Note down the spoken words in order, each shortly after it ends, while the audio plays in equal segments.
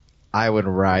I would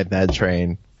ride that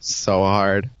train so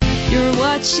hard. You're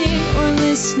watching or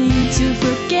listening to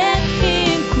Forget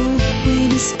Being Cool. We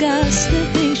discuss the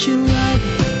things you like.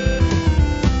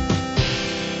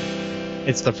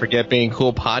 It's the Forget Being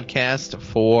Cool podcast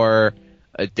for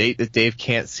a date that Dave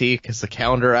can't see because the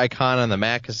calendar icon on the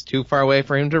Mac is too far away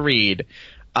for him to read.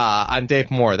 I'm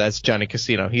Dave Moore. That's Johnny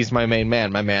Casino. He's my main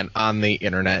man on the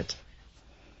internet.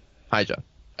 Hi, John.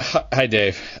 Hi,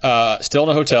 Dave. Still in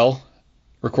a hotel.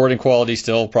 Recording quality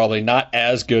still probably not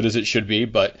as good as it should be,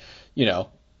 but you know,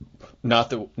 not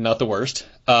the worst.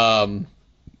 Hi,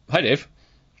 Dave.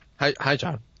 Hi,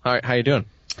 John. How you doing?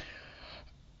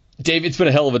 Dave, it's been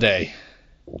a hell of a day.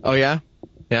 Oh yeah,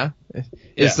 yeah.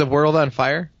 Is the world on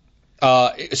fire?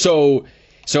 So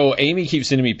Amy keeps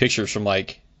sending me pictures from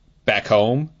like back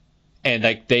home, and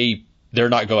like they're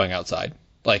not going outside.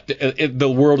 Like the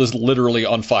world is literally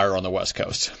on fire on the West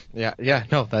Coast. Yeah.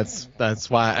 No, that's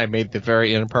why I made the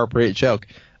very inappropriate joke.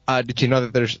 Did you know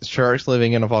that there's sharks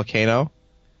living in a volcano?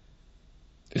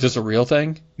 Is this a real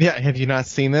thing? Yeah. Have you not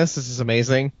seen this? This is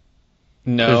amazing.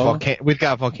 No. We've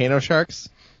got volcano sharks.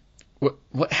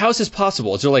 What? How is this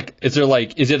possible? Is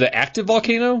it an active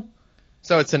volcano?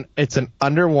 So it's an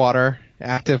underwater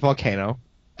active volcano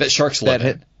that sharks live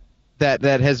in.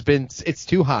 That has been, it's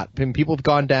too hot. And people have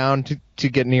gone down to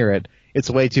get near it.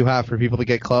 It's way too hot for people to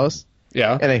get close.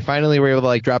 Yeah. And they finally were able to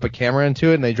like drop a camera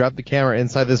into it, and they dropped the camera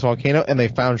inside this volcano, and they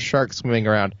found sharks swimming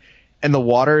around. And the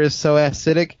water is so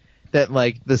acidic that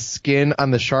like the skin on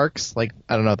the sharks, like,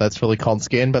 I don't know if that's really called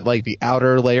skin, but like the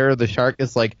outer layer of the shark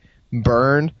is like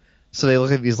burned. So they look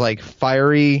like these like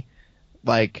fiery,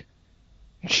 like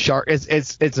shark.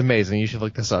 It's amazing. You should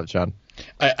look this up, John.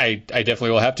 I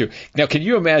definitely will have to. Now, can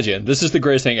you imagine? This is the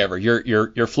greatest thing ever.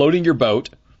 You're floating your boat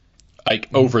like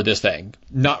over this thing,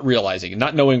 not realizing,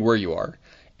 not knowing where you are,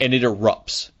 and it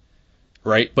erupts,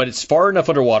 right? But it's far enough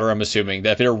underwater, I'm assuming,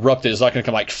 that if it erupted, it's not going to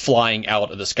come like flying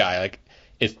out of the sky. Like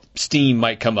if steam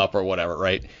might come up or whatever,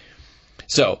 right?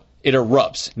 So it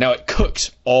erupts. Now it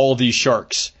cooks all these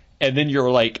sharks, and then your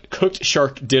like cooked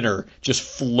shark dinner just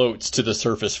floats to the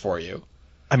surface for you.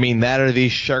 I mean, that or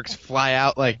these sharks fly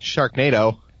out like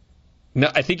Sharknado. No,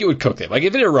 I think it would cook them. Like,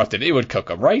 if it erupted, it would cook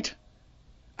them, right?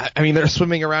 I mean, they're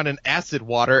swimming around in acid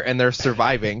water, and they're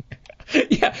surviving.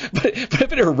 Yeah, but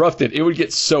if it erupted, it would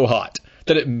get so hot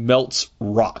that it melts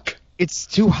rock. It's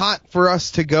too hot for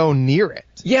us to go near it.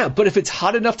 Yeah, but if it's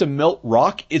hot enough to melt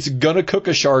rock, it's gonna cook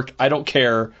a shark. I don't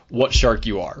care what shark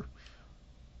you are.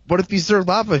 What if these are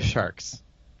lava sharks?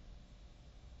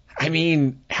 I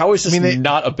mean, how is this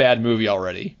not a bad movie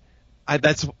already?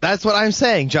 That's what I'm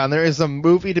saying, John. There is a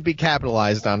movie to be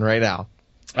capitalized on right now.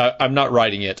 I'm not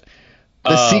writing it.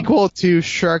 The sequel to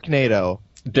Sharknado.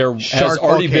 There has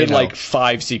already been like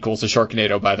 5 sequels to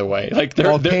Sharknado, by the way. Like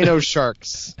Volcano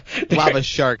Sharks, Lava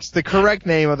Sharks. The correct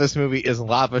name of this movie is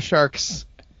Lava Sharks.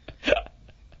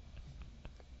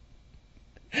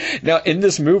 Now, in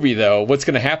this movie, though, what's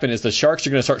going to happen is the sharks are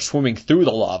going to start swimming through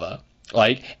the lava.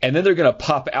 And then they're going to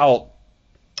pop out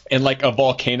in like a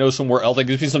volcano somewhere else. Like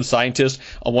there's been some scientists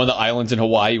on one of the islands in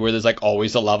Hawaii where there's like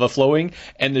always the lava flowing,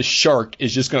 and the shark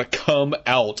is just going to come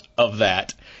out of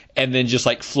that and then just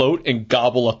like float and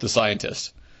gobble up the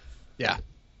scientists. Yeah.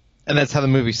 And that's how the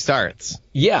movie starts.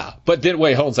 Yeah. But then,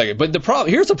 wait, hold on a second. But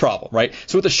here's the problem, right?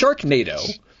 So with the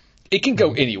Sharknado, it can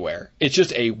go anywhere. It's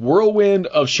just a whirlwind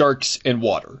of sharks and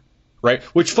water. Right,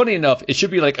 which, funny enough, it should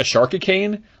be like a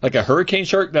sharkicane, like a hurricane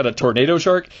shark, not a tornado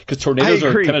shark, because tornadoes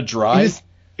are kind of dry. It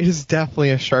is definitely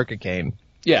a sharkicane.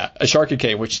 Yeah, a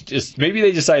sharkicane, which is maybe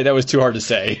they decided that was too hard to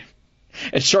say.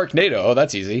 And Sharknado, oh,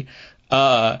 that's easy.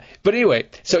 But anyway,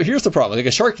 so here's the problem: like a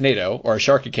Sharknado or a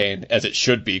sharkicane, as it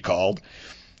should be called,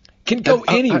 can go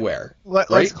anywhere.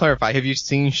 Let's clarify. Have you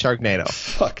seen Sharknado?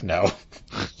 Fuck no.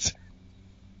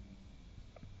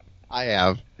 I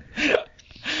have.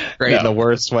 Great in the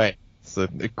worst way. It's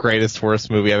the greatest,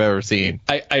 worst movie I've ever seen.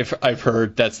 I've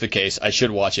heard that's the case. I should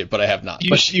watch it, but I have not.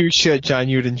 You should, John.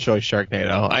 You'd enjoy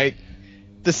Sharknado.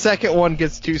 The second one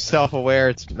gets too self-aware.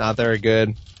 It's not very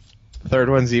good. The third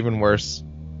one's even worse.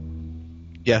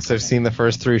 Yes, I've seen the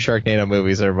first 3 Sharknado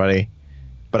movies, everybody,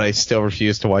 but I still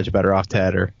refuse to watch Better Off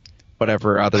Ted or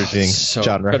whatever other things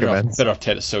John recommends. Better Off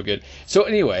Ted is so good. So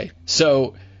anyway,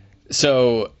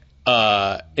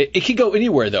 it can go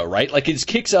anywhere, though, right? Like, it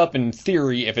kicks up in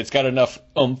theory if it's got enough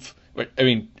oomph. I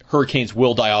mean, hurricanes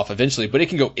will die off eventually, but it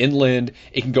can go inland.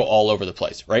 It can go all over the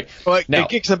place, right? Well, it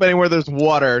kicks up anywhere there's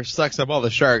water, sucks up all the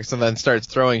sharks, and then starts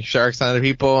throwing sharks onto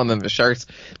people, and then the sharks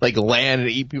like land and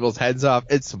eat people's heads off.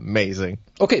 It's amazing.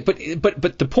 Okay,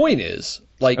 but the point is,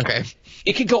 like,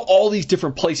 it can go all these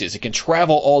different places. It can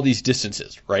travel all these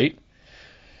distances, right?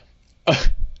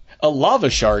 a lava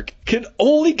shark can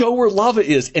only go where lava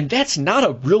is, and that's not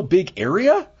a real big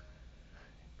area,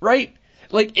 right?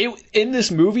 Like, in this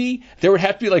movie, there would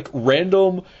have to be, like,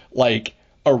 random, like,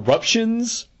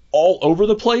 eruptions all over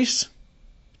the place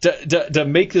to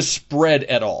make this spread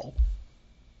at all.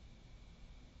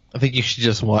 I think you should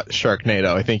just watch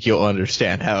Sharknado. I think you'll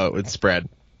understand how it would spread.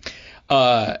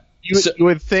 You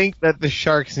would think that the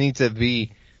sharks need to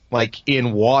be, like,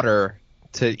 in water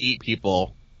to eat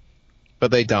people,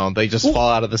 but they don't. They just fall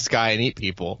out of the sky and eat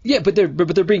people. Yeah, but they're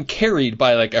being carried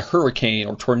by, like, a hurricane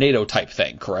or tornado type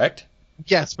thing, correct?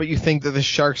 Yes, but you think that the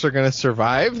sharks are going to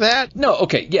survive that? No,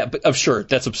 okay, yeah, but sure,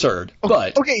 that's absurd.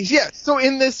 But okay, yeah. So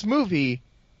in this movie,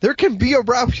 there can be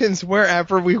eruptions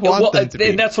wherever we want them to be.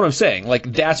 And that's what I'm saying.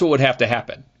 Like, that's what would have to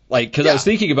happen. Like, because I was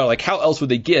thinking about, like, how else would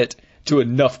they get to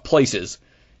enough places,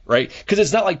 right? Because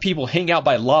it's not like people hang out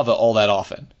by lava all that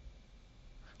often.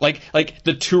 Like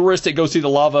the tourists that go see the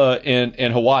lava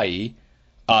in Hawaii,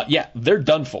 they're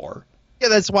done for. Yeah,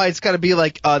 that's why it's got to be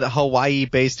like the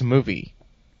Hawaii-based movie.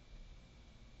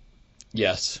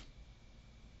 Yes.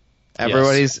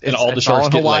 Everybody's and all the sharks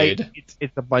get laid.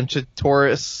 It's a bunch of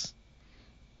tourists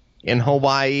in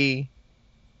Hawaii.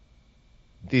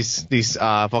 These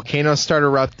volcanoes start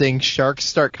erupting. Sharks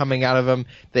start coming out of them.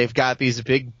 They've got these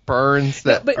big burns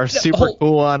that are super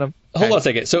cool on them. Hold on a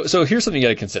second. So here's something you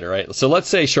got to consider, right? So let's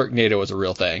say Sharknado was a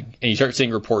real thing, and you start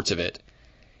seeing reports of it.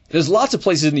 There's lots of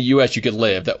places in the U.S. you could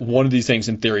live that one of these things,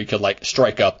 in theory, could, like,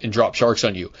 strike up and drop sharks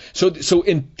on you. So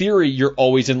in theory, you're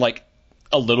always in, like,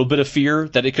 a little bit of fear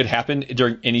that it could happen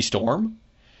during any storm.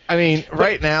 I mean,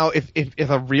 right now, if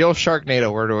a real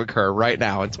Sharknado were to occur right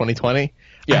now in 2020,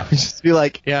 I would just be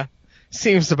like, yeah,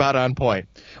 seems about on point.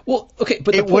 Well, okay,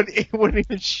 but it wouldn't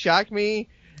even shock me.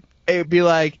 It would be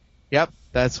like, yep,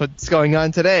 that's what's going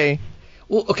on today.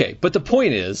 Well, okay, but the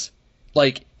point is,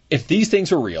 like, if these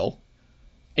things were real,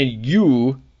 and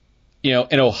you know,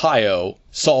 in Ohio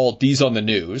saw these on the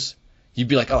news, you'd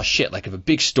be like, oh shit, like if a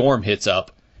big storm hits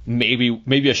up, maybe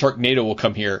a Sharknado will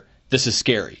come here. This is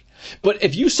scary. But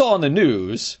if you saw on the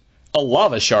news a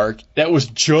lava shark that was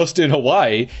just in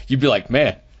Hawaii, you'd be like,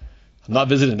 man, I'm not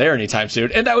visiting there anytime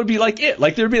soon. And that would be like it.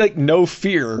 Like there'd be like no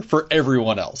fear for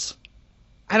everyone else.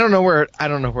 I don't know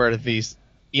where these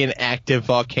inactive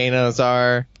volcanoes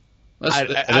are.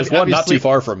 There's one not too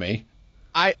far from me.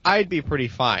 I'd be pretty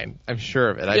fine. I'm sure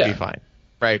of it. I'd be fine.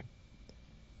 Right.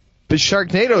 But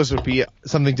Sharknadoes would be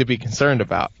something to be concerned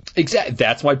about. Exactly.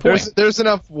 That's my point. There's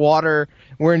enough water.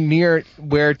 We're near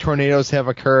where tornadoes have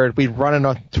occurred. We've run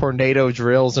enough tornado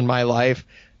drills in my life.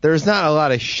 There's not a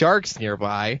lot of sharks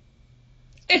nearby.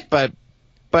 But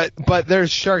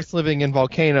there's sharks living in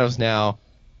volcanoes now.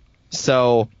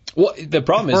 So well, the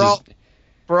problem is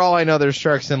for all I know, there's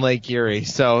sharks in Lake Erie.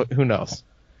 So who knows?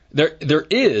 There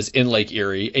is in Lake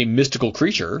Erie a mystical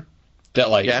creature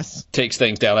that takes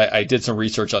things down. I did some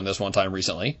research on this one time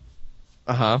recently.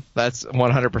 That's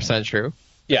 100% true.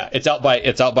 Yeah, it's out by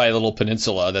a little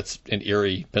peninsula that's in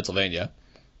Erie, Pennsylvania.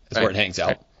 That's where it hangs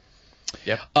out.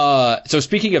 Yep. So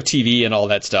speaking of TV and all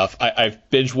that stuff, I've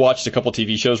binge watched a couple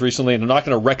TV shows recently, and I'm not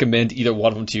going to recommend either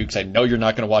one of them to you because I know you're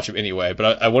not going to watch them anyway.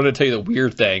 But I wanted to tell you the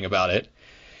weird thing about it,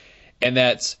 and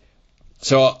that's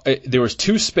there was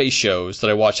 2 space shows that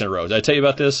I watched in a row. Did I tell you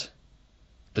about this?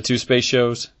 The 2 space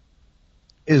shows.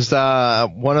 Is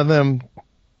one of them?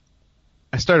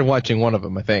 I started watching one of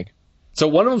them, I think. So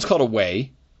one of them's called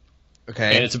Away.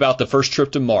 Okay. And it's about the first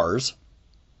trip to Mars.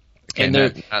 Okay,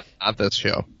 and not this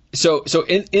show. So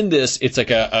in this, it's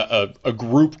like a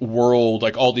group world,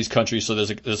 like all these countries. So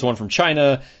there's one from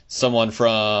China, someone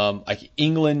from like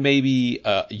England, maybe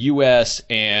U.S.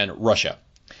 and Russia.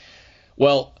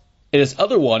 Well, and this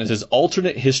other one is this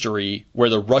alternate history where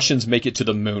the Russians make it to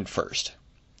the moon first.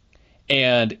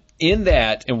 And in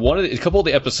that, in a couple of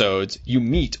the episodes, you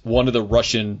meet one of the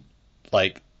Russian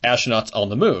astronauts on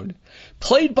the moon,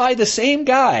 played by the same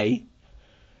guy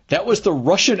that was the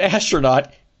Russian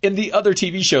astronaut in the other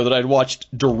TV show that I'd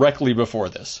watched directly before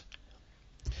this.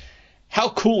 How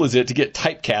cool is it to get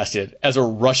typecasted as a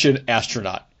Russian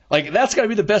astronaut? Like, that's got to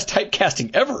be the best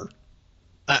typecasting ever.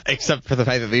 Except for the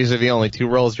fact that these are the only 2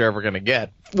 roles you're ever going to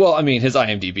get. Well, I mean, his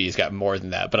IMDb's got more than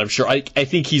that, but I'm sure, I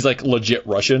think he's like legit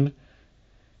Russian.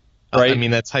 Right? I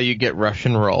mean, that's how you get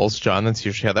Russian roles, John. That's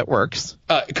usually how that works.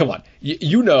 Come on.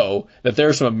 You know that there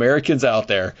are some Americans out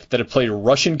there that have played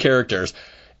Russian characters,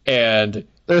 and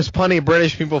there's plenty of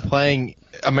British people playing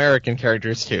American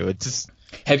characters too. It's just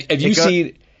have you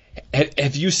seen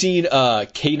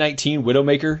K-19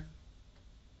 Widowmaker?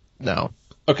 No.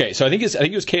 Okay, so I think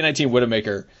it was K-19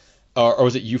 Widowmaker, or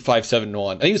was it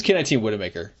U-571? I think it was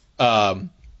K-19 Widowmaker.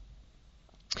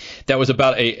 that was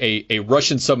about a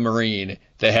Russian submarine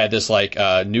that had this like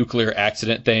nuclear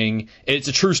accident thing. It's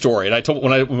a true story. And I told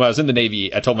when I was in the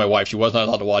Navy, I told my wife she was not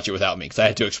allowed to watch it without me because I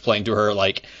had to explain to her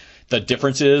like the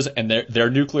differences and their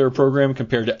nuclear program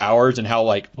compared to ours and how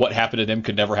like what happened to them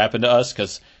could never happen to us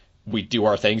because we do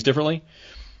our things differently.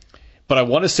 But I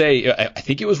want to say I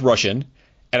think it was Russian,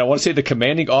 and I want to say the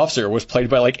commanding officer was played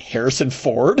by like Harrison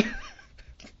Ford.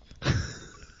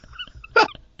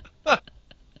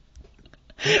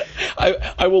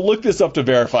 I will look this up to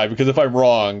verify because if I'm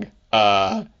wrong,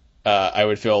 I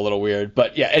would feel a little weird.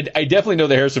 But yeah, I definitely know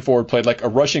that Harrison Ford played like a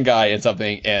Russian guy in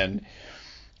something. And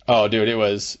oh, dude, it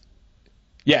was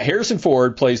Harrison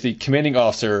Ford plays the commanding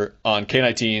officer on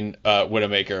K-19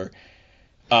 Widowmaker.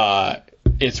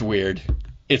 It's weird.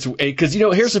 It's because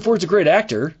Harrison Ford's a great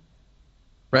actor.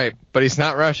 Right, but he's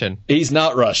not Russian. He's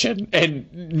not Russian,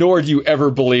 and nor do you ever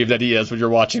believe that he is when you're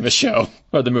watching the show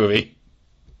or the movie.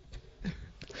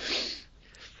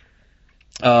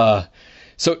 So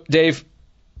Dave,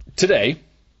 today,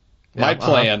 my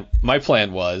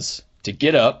plan was to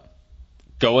get up,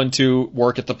 go into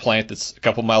work at the plant that's a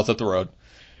couple miles up the road,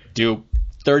 do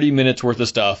 30 minutes worth of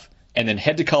stuff, and then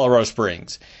head to Colorado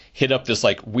Springs, hit up this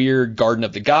like weird Garden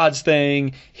of the Gods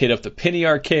thing, hit up the Penny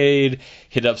Arcade,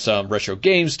 hit up some retro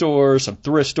game stores, some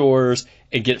thrift stores,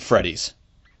 and get Freddy's.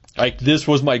 Like this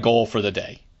was my goal for the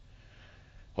day.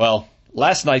 Well,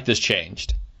 last night this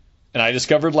changed. And I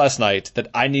discovered last night that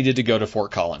I needed to go to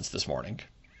Fort Collins this morning.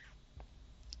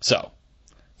 So,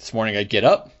 this morning I get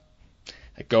up,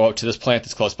 I go out to this plant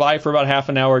that's close by for about half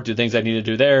an hour, do things I need to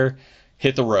do there,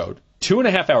 hit the road.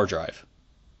 2.5 hour drive.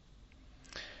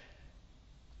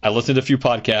 I listened to a few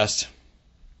podcasts.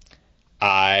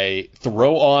 I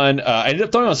ended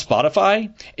up throwing on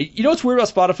Spotify. You know what's weird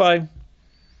about Spotify?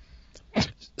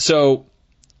 So,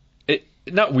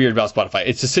 not weird about Spotify.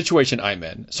 It's a situation I'm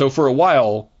in. So for a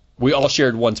while, we all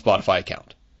shared one Spotify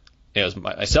account. It was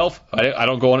myself. I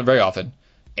don't go on it very often.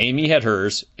 Amy had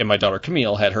hers, and my daughter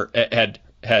Camille had it,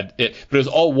 but it was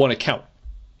all one account.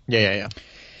 Yeah.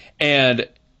 And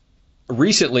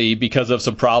recently, because of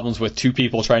some problems with two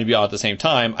people trying to be on at the same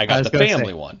time, I got the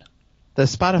family one. The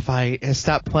Spotify has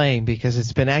stopped playing because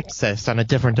it's been accessed on a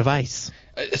different device.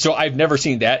 So I've never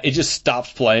seen that. It just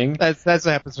stops playing. That's what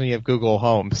happens when you have Google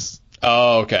Homes.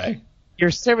 Oh, okay. Your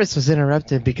service was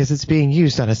interrupted because it's being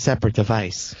used on a separate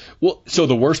device. Well, so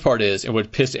the worst part is, it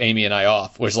would piss Amy and I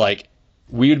off, was like,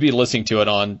 we would be listening to it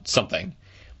on something,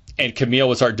 and Camille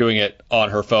would start doing it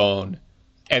on her phone,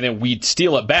 and then we'd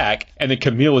steal it back, and then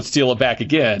Camille would steal it back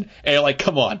again. And you're like,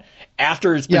 come on.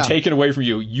 After it's been taken away from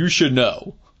you, you should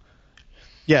know.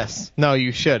 Yes. No,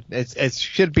 you should. It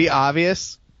should be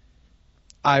obvious.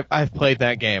 I've played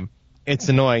that game. It's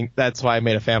annoying. That's why I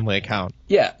made a family account.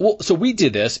 Yeah. Well, so we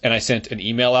did this, and I sent an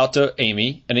email out to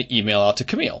Amy and an email out to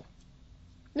Camille.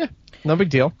 Yeah. No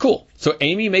big deal. Cool. So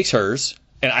Amy makes hers,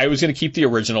 and I was going to keep the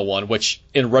original one, which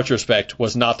in retrospect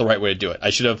was not the right way to do it.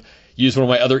 I should have used one of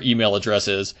my other email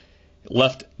addresses,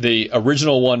 left the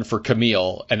original one for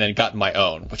Camille, and then gotten my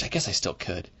own, which I guess I still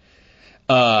could.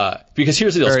 Because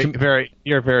here's the deal.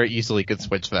 You're very easily could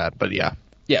switch that, but yeah.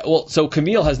 Yeah, well, so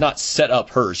Camille has not set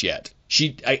up hers yet.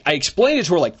 I explained it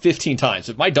to her like 15 times,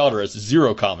 but my daughter has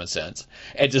zero common sense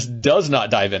and just does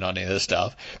not dive in on any of this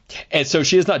stuff. And so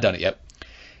she has not done it yet.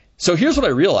 So here's what I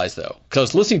realized, though, because I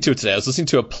was listening to it today. I was listening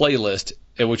to a playlist,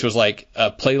 which was like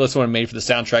a playlist one I made for the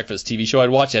soundtrack for this TV show I'd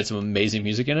watched. It had some amazing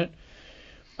music in it.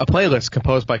 A playlist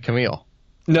composed by Camille.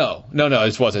 No,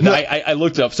 this wasn't. No. I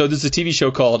looked up. So there's a TV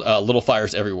show called Little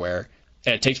Fires Everywhere,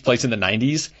 and it takes place in the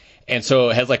 90s. And so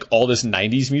it has like all this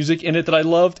 90s music in it that I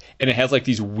loved, and it has like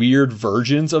these weird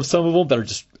versions of some of them that are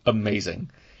just amazing.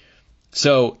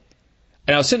 So,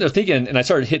 and I was sitting there thinking, and I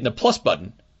started hitting the plus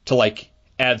button to like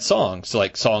add songs to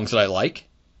like songs that I like,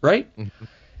 right? Mm-hmm. And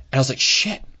I was like,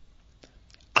 shit,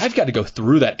 I've got to go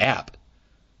through that app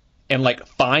and like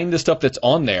find the stuff that's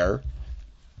on there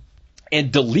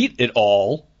and delete it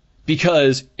all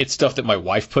because it's stuff that my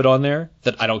wife put on there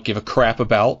that I don't give a crap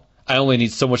about. I only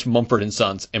need so much Mumford &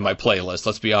 Sons in my playlist,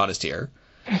 let's be honest here.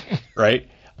 Right?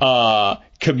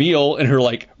 Camille and her,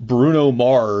 like, Bruno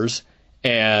Mars,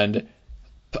 and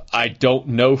I don't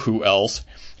know who else.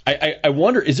 I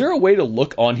wonder, is there a way to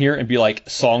look on here and be like,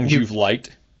 songs you've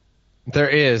liked? There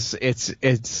is.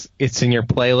 It's in your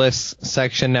playlist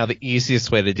section. Now, the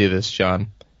easiest way to do this, John.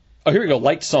 Oh, here we go.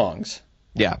 Liked songs.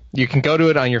 Yeah. You can go to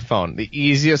it on your phone. The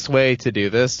easiest way to do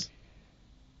this,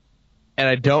 and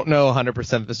I don't know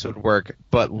 100% if this would work,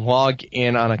 but log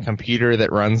in on a computer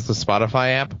that runs the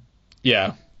Spotify app.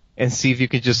 Yeah. And see if you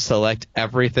could just select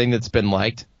everything that's been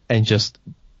liked and just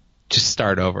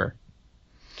start over.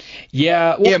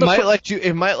 Yeah, well, Yeah,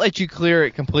 it might let you clear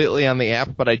it completely on the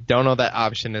app, but I don't know that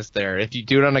option is there. If you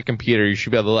do it on a computer, you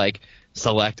should be able to like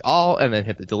select all and then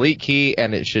hit the delete key,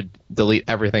 and it should delete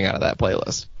everything out of that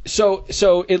playlist. So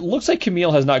it looks like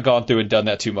Camille has not gone through and done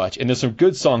that too much, and there's some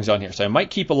good songs on here. So I might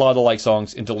keep a lot of the like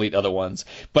songs and delete other ones.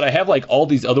 But I have like all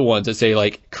these other ones that say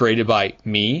like created by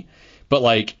me, but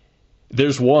like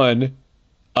there's one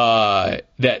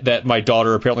that my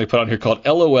daughter apparently put on here called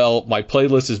LOL, my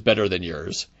playlist is better than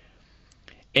yours.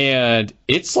 And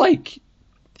it's like,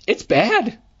 it's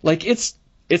bad. Like, it's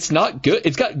not good.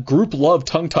 It's got Group Love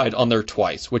Tongue-Tied on there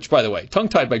twice, which, by the way,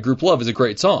 Tongue-Tied by Group Love is a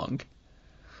great song.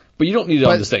 But you don't need it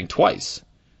on this thing twice.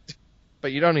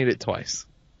 But you don't need it twice.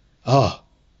 Oh,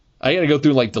 I gotta go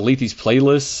through and, like, delete these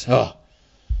playlists. Oh.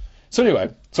 So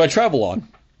anyway, so I travel on.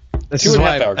 This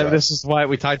is why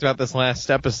we talked about this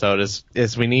last episode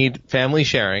is we need family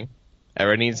sharing.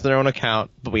 Everyone needs their own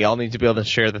account, but we all need to be able to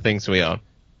share the things we own.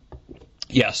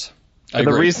 Yes. With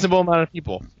a reasonable amount of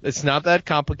people. It's not that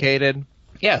complicated.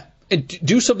 Yeah. And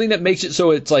do something that makes it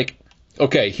so it's like,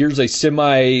 okay, here's a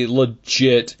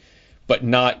semi-legit but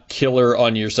not killer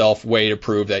on yourself way to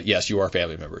prove that, yes, you are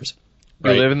family members.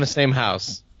 Right? You live in the same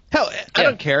house. Hell, I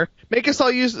don't care. Make us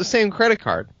all use the same credit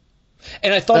card.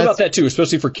 And I thought about that too,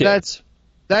 especially for kids.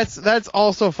 That's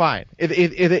also fine. If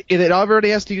it already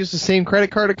has to use the same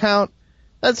credit card account,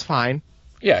 that's fine.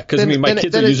 Yeah, because my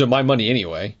kids are using my money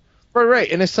anyway.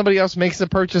 Right, and if somebody else makes a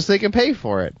purchase, they can pay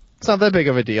for it. It's not that big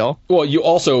of a deal. Well, you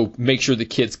also make sure the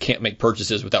kids can't make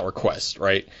purchases without request,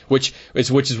 right? Which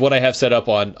is what I have set up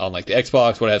on like the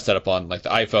Xbox, what I have set up on like the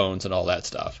iPhones and all that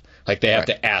stuff. Like they have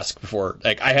to ask before,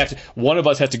 like one of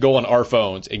us has to go on our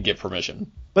phones and get permission.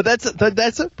 But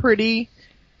that's a pretty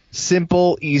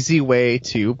simple, easy way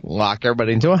to lock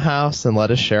everybody into a house and let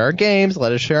us share our games,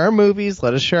 let us share our movies,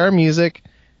 let us share our music.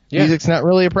 Yeah. Music's not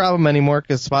really a problem anymore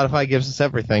because Spotify gives us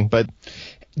everything. But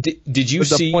did you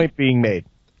see the point being made?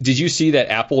 Did you see that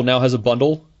Apple now has a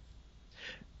bundle?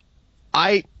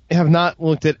 I have not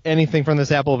looked at anything from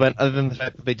this Apple event other than the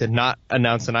fact that they did not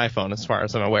announce an iPhone, as far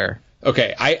as I'm aware.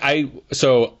 Okay, I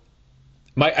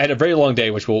had a very long day,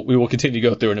 which we will continue to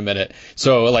go through in a minute.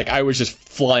 So like I was just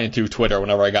flying through Twitter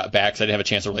whenever I got back, so I didn't have a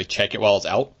chance to really check it while I was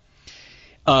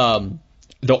out.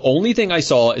 The only thing I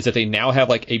saw is that they now have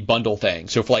like a bundle thing.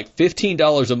 So for like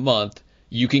 $15 a month,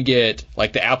 you can get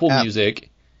like the Apple Music,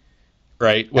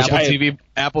 right? Which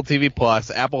Apple TV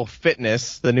Plus, Apple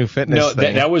Fitness, the new fitness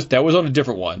thing. No, that was on a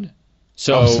different one.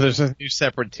 So there's a new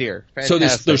separate tier.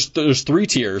 Fantastic. So there's three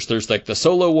tiers. There's like the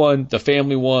solo one, the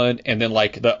family one, and then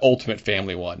like the ultimate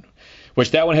family one,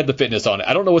 which that one had the fitness on it.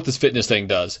 I don't know what this fitness thing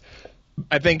does.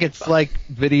 I think it's like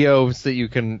videos that you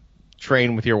can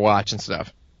train with your watch and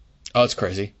stuff. Oh, it's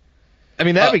crazy. I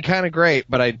mean, that'd be kind of great,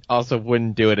 but I also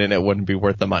wouldn't do it, and it wouldn't be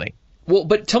worth the money. Well,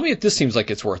 but tell me if this seems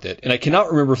like it's worth it. And I cannot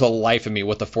remember for the life of me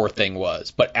what the fourth thing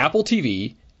was. But Apple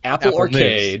TV, Apple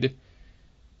Arcade.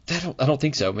 I don't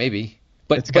think so. Maybe.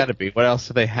 But it's got to be. What else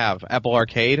do they have? Apple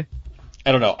Arcade?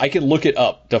 I don't know. I can look it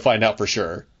up to find out for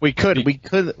sure. We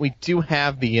do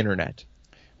have the internet.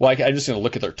 Well, I'm just going to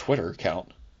look at their Twitter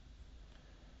account.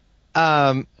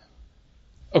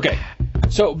 Okay.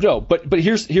 So no, but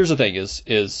here's the thing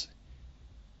is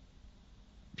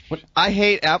I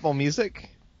hate Apple Music,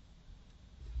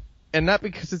 and not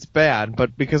because it's bad,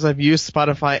 but because I've used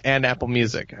Spotify and Apple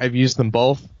Music. I've used them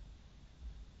both.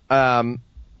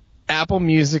 Apple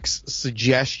Music's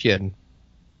suggestion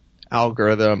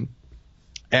algorithm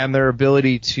and their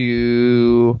ability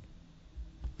to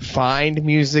find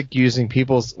music using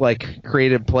people's like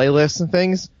created playlists and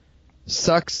things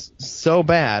sucks so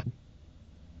bad.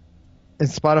 And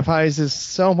Spotify's is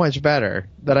so much better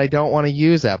that I don't want to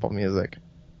use Apple Music.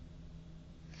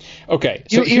 Okay,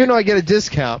 so even though I get a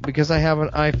discount because I have an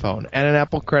iPhone and an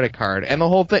Apple credit card and the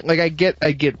whole thing, like I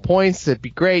get points, it'd be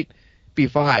great, be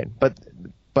fine, but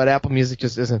Apple Music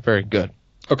just isn't very good.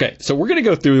 Okay, so we're gonna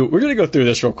go through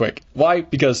this real quick. Why?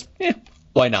 Because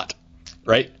why not?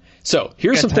 Right? So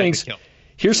here's some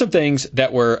things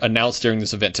that were announced during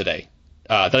this event today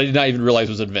that I did not even realize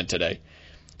was an event today.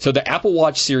 So the Apple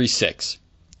Watch Series 6.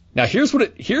 Now here's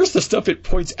the stuff it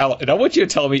points out, and I want you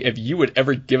to tell me if you would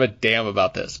ever give a damn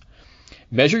about this.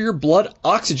 Measure your blood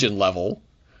oxygen level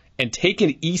and take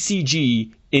an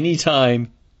ECG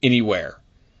anytime, anywhere.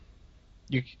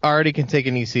 You already can take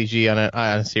an ECG on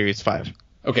a Series 5.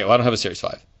 Okay, well I don't have a Series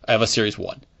 5. I have a Series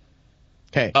 1.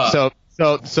 Okay, so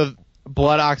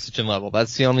blood oxygen level,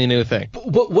 that's the only new thing.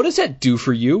 But what does that do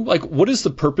for you? Like, what is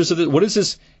the purpose of it? What is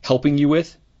this helping you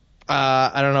with?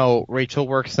 I don't know. Rachel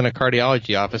works in a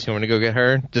cardiology office. You want to go get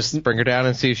her? Just bring her down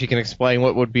and see if she can explain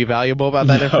what would be valuable about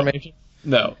that information?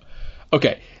 No.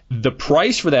 Okay. The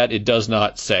price for that, it does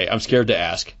not say. I'm scared to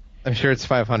ask. I'm sure it's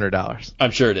 $500.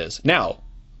 I'm sure it is. Now,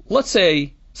 let's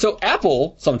say, so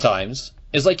Apple sometimes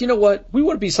is like, you know what? We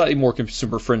want to be slightly more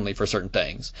consumer friendly for certain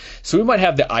things. So we might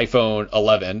have the iPhone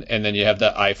 11, and then you have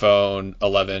the iPhone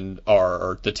 11R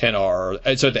or the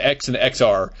 10R, so the X and the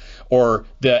XR, or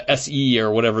the SE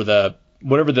or whatever the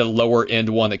lower end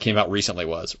one that came out recently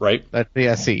was, right? That's the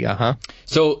SE,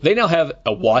 So they now have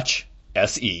a Watch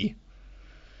SE,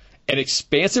 an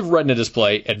expansive retina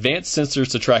display, advanced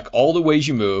sensors to track all the ways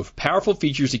you move, powerful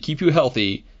features to keep you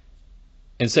healthy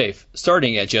and safe,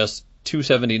 starting at just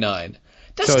 $279.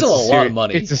 That's so still a lot of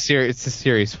money. It's a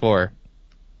Series 4.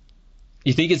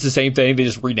 You think it's the same thing? They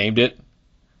just renamed it?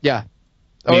 Yeah.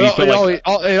 Maybe It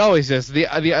always is.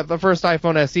 The first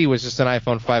iPhone SE was just an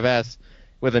iPhone 5S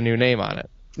with a new name on it.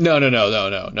 No.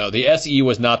 The SE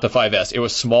was not the 5S. It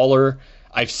was smaller.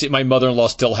 My mother-in-law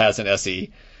still has an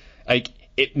SE. Like,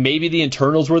 maybe the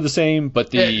internals were the same,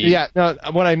 but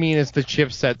what I mean is the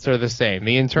chipsets are the same.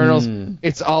 The internals,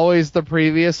 it's always the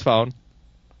previous phone,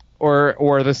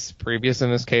 or this previous,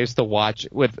 in this case, the watch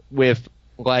with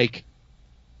like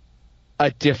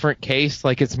a different case,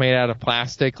 like it's made out of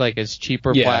plastic, like it's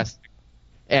cheaper plastic,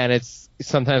 and it's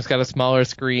sometimes got a smaller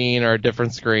screen or a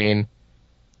different screen,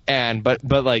 and but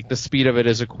like the speed of it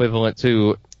is equivalent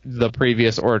to the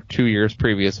previous or 2 years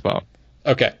previous phone.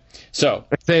 Okay, so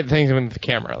same thing with the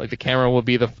camera. Like the camera will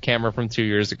be the camera from 2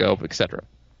 years ago, etc.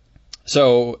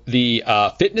 So the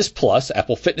Fitness Plus,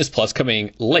 Apple Fitness Plus,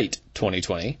 coming late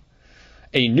 2020.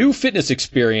 A new fitness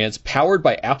experience powered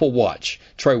by Apple Watch.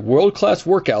 Try world-class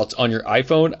workouts on your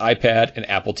iPhone, iPad, and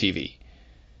Apple TV.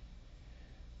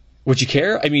 Would you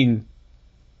care? I mean,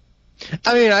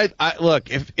 I look,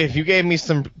 if you gave me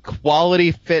some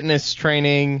quality fitness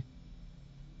training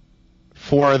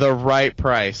for the right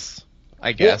price,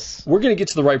 I guess. We're going to get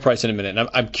to the right price in a minute. And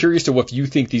I'm curious to if you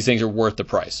think these things are worth the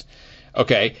price.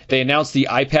 Okay, they announced the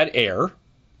iPad Air.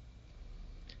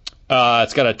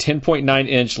 It's got a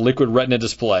 10.9-inch liquid retina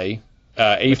display,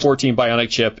 A14 Bionic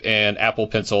chip, and Apple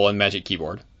Pencil and Magic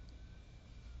Keyboard.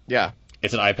 Yeah.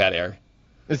 It's an iPad Air.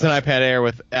 It's an iPad Air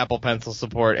with Apple Pencil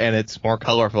support, and it's more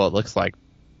colorful, it looks like.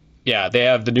 Yeah, they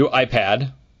have the new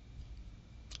iPad.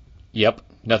 Yep,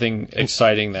 nothing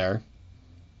exciting there.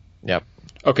 Yep.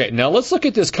 Okay, now let's look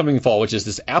at this coming fall, which is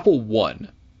this Apple One.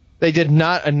 They did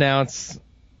not announce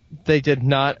a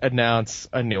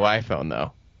new iPhone,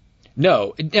 though.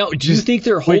 No. Now, do you think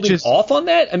they're holding off on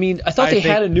that? I mean, I thought they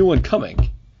had a new one coming.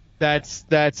 That's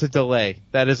a delay.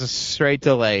 That is a straight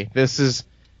delay. This is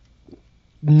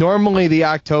normally the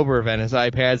October event is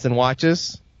iPads and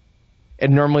watches,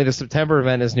 and normally the September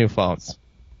event is new phones.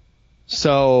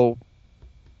 So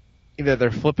either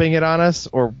they're flipping it on us,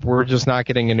 or we're just not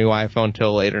getting a new iPhone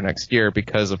till later next year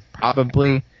because of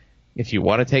probably, if you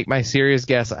want to take my serious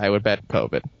guess, I would bet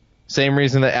COVID. Same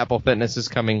reason that Apple Fitness is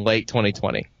coming late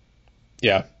 2020.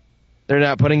 Yeah. They're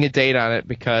not putting a date on it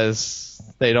because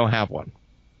they don't have one.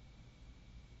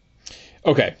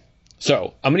 Okay.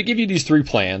 So I'm going to give you these three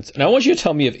plans, and I want you to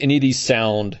tell me if any of these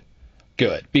sound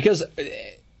good, because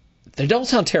they don't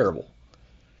sound terrible.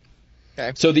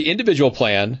 Okay. So the individual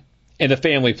plan and the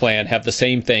family plan have the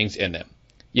same things in them.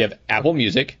 You have Apple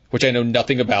Music, which I know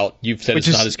nothing about. You've said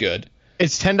it's not as good.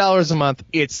 It's $10 a month.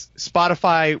 It's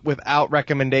Spotify without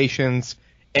recommendations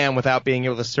and without being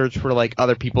able to search for like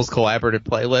other people's collaborative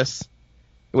playlists,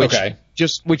 which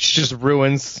just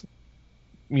ruins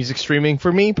music streaming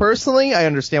for me personally. I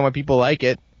understand why people like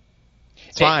it.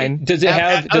 It's fine. Does it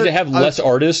have less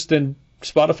artists than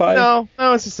Spotify?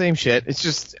 No, it's the same shit. It's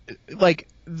just like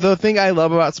the thing I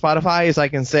love about Spotify is I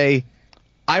can say,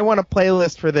 I want a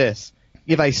playlist for this.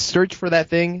 If I search for that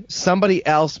thing, somebody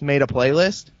else made a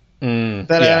playlist. Then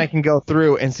I can go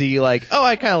through and see like, oh,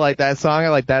 I kind of like that song. I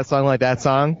like that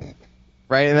song.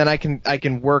 Right. And then I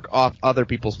can work off other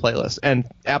people's playlists, and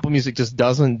Apple Music just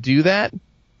doesn't do that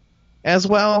as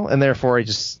well. And therefore I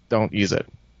just don't use it.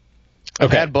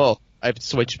 I've had both. I've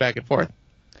switched back and forth.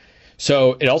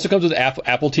 So it also comes with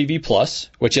Apple TV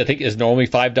Plus, which I think is normally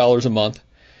 $5 a month.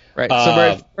 Right.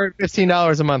 So we're at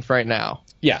 $15 a month right now.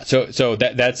 Yeah. So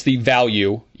that's the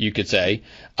value, you could say.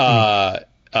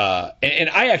 And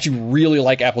I actually really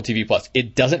like Apple TV Plus.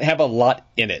 It doesn't have a lot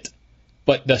in it,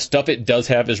 but the stuff it does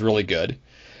have is really good.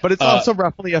 But it's also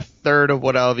roughly a third of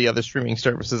what all the other streaming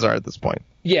services are at this point.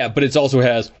 Yeah, but it also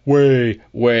has way,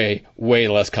 way, way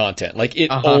less content. Like it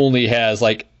only has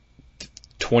like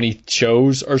 20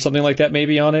 shows or something like that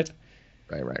maybe on it.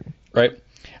 Right.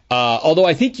 Although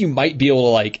I think you might be able to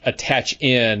like attach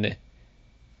in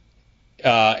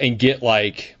and get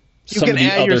like some of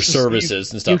the other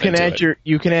services and stuff.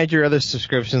 You can add your other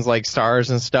subscriptions like Stars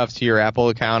and stuff to your Apple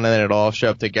account, and then it'll all show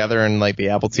up together in like the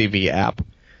Apple TV app.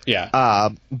 Yeah.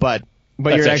 But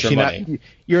you're actually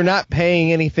you're not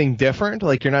paying anything different.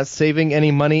 Like you're not saving any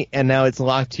money, and now it's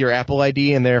locked to your Apple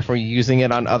ID, and therefore using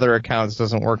it on other accounts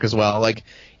doesn't work as well. Like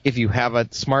if you have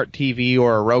a smart TV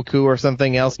or a Roku or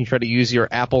something else, and you try to use your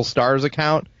Apple Stars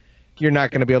account, you're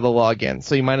not going to be able to log in.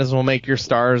 So you might as well make your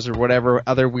Stars or whatever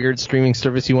other weird streaming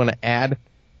service you want to add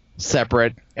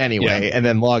separate anyway, and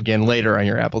then log in later on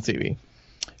your Apple TV.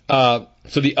 So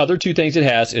the other two things it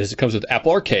has is it comes with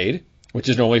Apple Arcade, which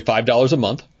is normally $5 a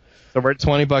month. So we're at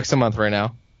 $20 a month right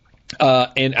now.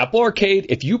 And Apple Arcade,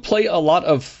 if you play a lot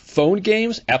of phone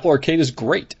games, Apple Arcade is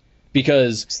great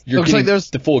because you're getting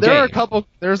the full game.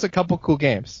 There's a couple cool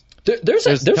games.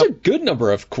 There's a good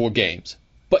number of cool games,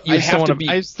 but I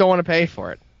just don't want to pay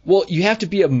for it. Well, you have to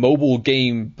be a mobile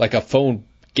game, like a phone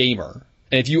gamer.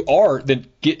 And if you are, then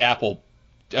get Apple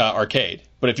Arcade.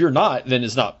 But if you're not, then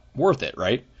it's not worth it,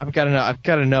 right? I've got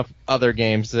enough other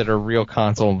games that are real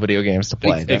console video games to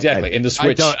play. Exactly. And the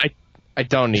Switch. I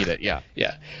don't need it. Yeah.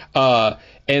 Yeah.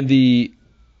 And the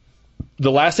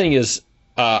last thing is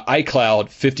iCloud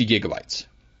 50 gigabytes,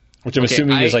 which I'm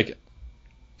assuming is like.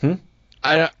 50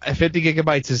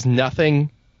 gigabytes is nothing.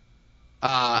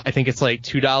 I think it's like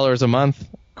 $2 a month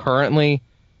currently.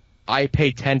 I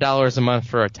pay $10 a month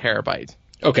for a terabyte.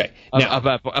 Okay. Of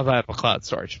Apple Cloud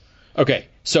storage. Okay.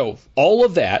 So all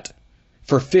of that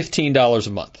for $15 a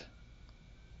month.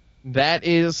 That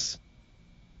is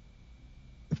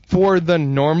for the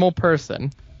normal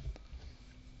person.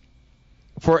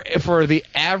 For the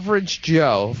average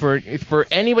Joe, for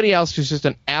anybody else who's just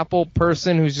an Apple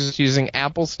person who's just using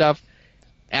Apple stuff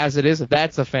as it is,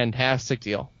 that's a fantastic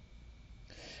deal.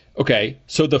 Okay,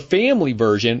 so the family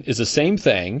version is the same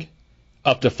thing.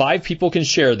 Up to 5 people can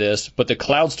share this, but the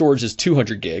cloud storage is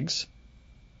 200 gigs.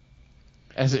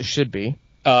 As it should be.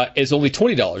 It's only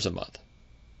 $20 a month.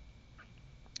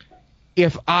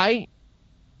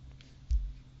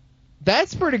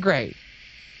 That's pretty great.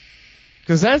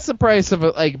 Because that's the price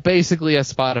of basically a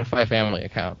Spotify family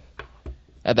account.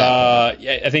 At that point.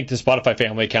 I think the Spotify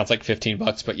family account's like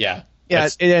 $15, but yeah. Yeah,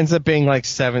 it ends up being like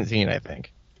 17, I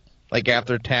think. Like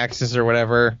after taxes or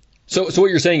whatever. So what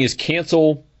you're saying is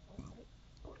cancel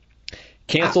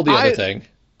the other thing.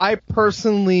 I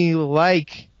personally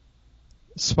like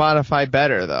Spotify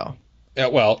better though. Yeah,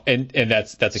 well, and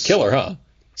that's a killer, huh?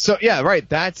 So yeah, right.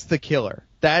 That's the killer.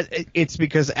 It's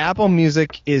because Apple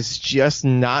Music is just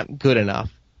not good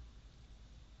enough.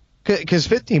 Because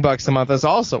 $15 a month is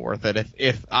also worth it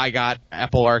if I got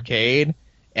Apple Arcade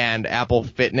and Apple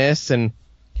Fitness and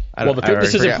the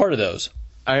Fitness isn't part of those.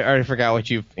 I already forgot what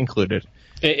you've included.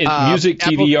 Music,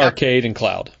 TV, Arcade, and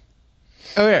Cloud.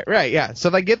 Okay, right, yeah. So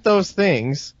if I get those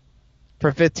things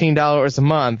for $15 a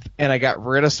month and I got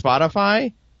rid of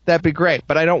Spotify, that'd be great.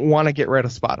 But I don't want to get rid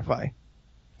of Spotify.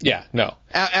 Yeah, no.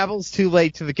 Apple's too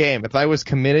late to the game. If I was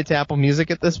committed to Apple Music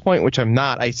at this point, which I'm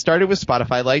not, I started with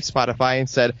Spotify, liked Spotify, and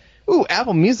said, ooh,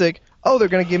 Apple Music, they're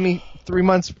going to give me 3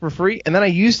 months for free. And then I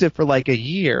used it for like a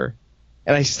year,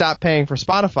 and I stopped paying for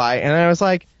Spotify, and I was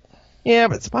like, yeah,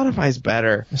 but Spotify's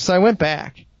better. So I went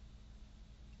back.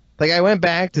 I went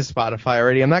back to Spotify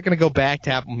already. I'm not going to go back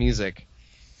to Apple Music.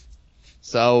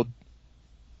 So,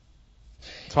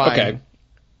 it's fine.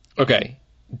 Okay.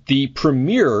 The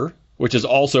Premiere, which is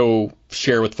also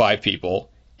shared with 5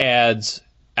 people, adds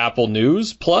Apple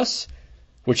News Plus,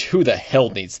 which who the hell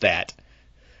needs that?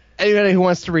 Anybody who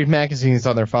wants to read magazines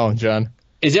on their phone, John.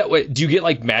 Is that what? Do you get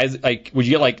would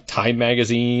you get like Time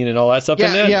Magazine and all that stuff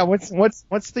in there? Yeah.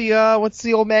 What's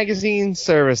the old magazine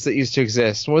service that used to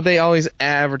exist? What they always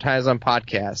advertise on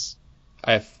podcasts?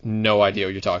 I have no idea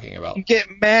what you're talking about. You get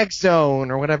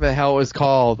MagZone or whatever the hell it was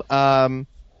called. But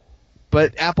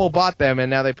Apple bought them,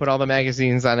 and now they put all the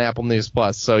magazines on Apple News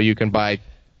Plus, so you can buy.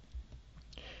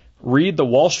 Read the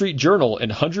Wall Street Journal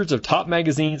and hundreds of top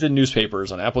magazines and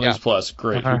newspapers on Apple News Plus.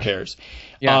 Great, who cares?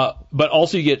 Yeah. But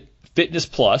also you get Fitness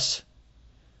Plus,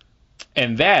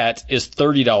 and that is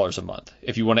 $30 a month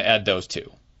if you want to add those two.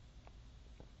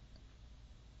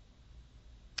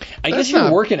 I guess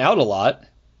you're working out a lot.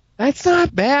 That's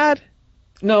not bad.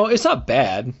 No, it's not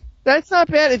bad. That's not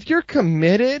bad. If you're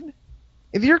committed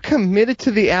to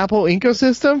the Apple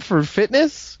ecosystem for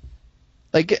fitness,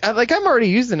 like I'm already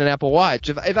using an Apple Watch.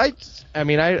 I'd like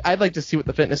to see what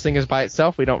the fitness thing is by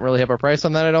itself. We don't really have a price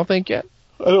on that, I don't think yet.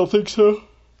 I don't think so.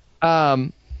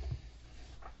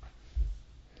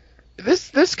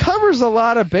 This covers a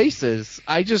lot of bases.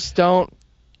 I don't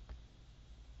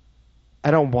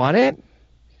want it.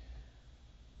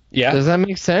 Yeah. Does that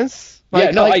make sense?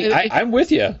 I'm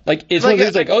with you. Like, it's one of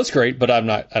those, like, oh, it's great, but I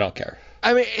don't care.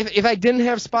 I mean, if I didn't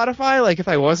have Spotify, like if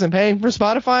I wasn't paying for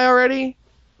Spotify already,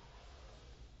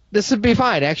 this would be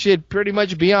fine. Actually, I'd pretty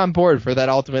much be on board for that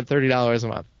ultimate $30 a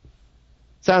month.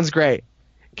 Sounds great.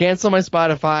 Cancel my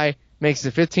Spotify, makes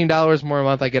it $15 more a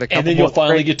month. I get a couple. And then you'll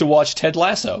finally get to watch Ted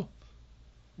Lasso.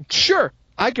 Sure,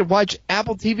 I could watch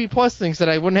Apple TV Plus things that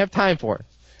I wouldn't have time for.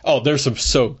 Oh, there's some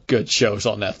so good shows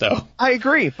on that, though. I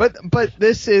agree, but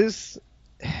this is,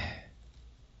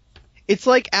 it's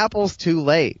like Apple's too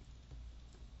late.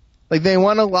 Like, they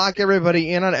want to lock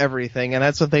everybody in on everything, and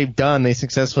that's what they've done. They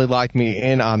successfully locked me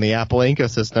in on the Apple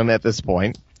ecosystem at this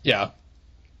point. Yeah.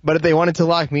 But if they wanted to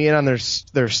lock me in on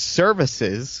their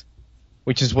services,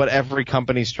 which is what every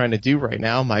company's trying to do right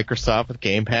now, Microsoft with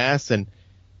Game Pass and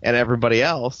everybody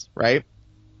else, right?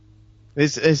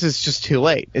 This is just too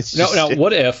late. It's just, now,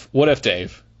 what if,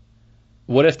 Dave?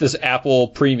 What if this Apple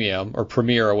Premium or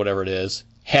Premier or whatever it is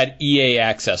had EA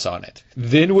access on it?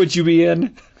 Then would you be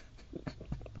in?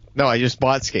 No, I just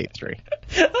bought Skate 3.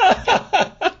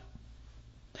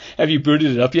 Have you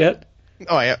booted it up yet?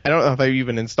 No, I don't know if I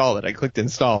even installed it. I clicked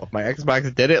install. If my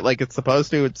Xbox did it like it's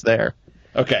supposed to, it's there.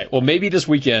 Okay, well, maybe this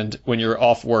weekend when you're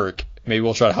off work, maybe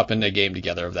we'll try to hop into a game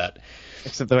together of that.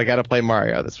 Except that I got to play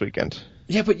Mario this weekend.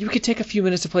 Yeah, but you could take a few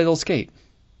minutes to play a little Skate.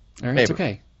 All right, maybe. It's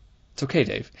okay. It's okay,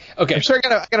 Dave. Okay. I'm sure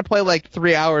I gotta play like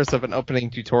 3 hours of an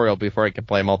opening tutorial before I can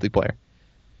play multiplayer.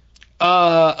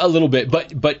 A little bit,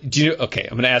 but do you know? Okay, I'm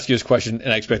going to ask you this question,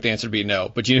 and I expect the answer to be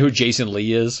no. But do you know who Jason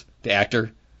Lee is, the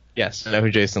actor? Yes, I know who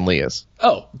Jason Lee is.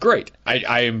 Oh, great!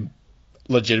 I am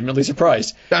legitimately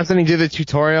surprised. Doesn't he do the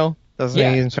tutorial? Doesn't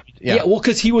he? Yeah. Well,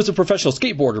 because he was a professional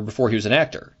skateboarder before he was an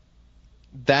actor.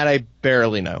 That I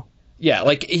barely know. Yeah,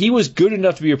 like he was good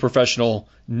enough to be a professional,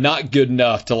 not good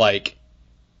enough to like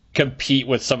compete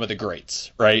with some of the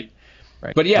greats, right?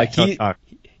 Right. But yeah, like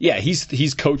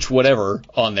he's coach whatever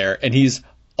on there, and he's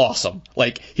awesome.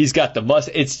 Like he's got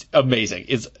the it's amazing.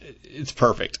 It's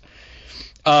perfect.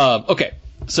 Okay,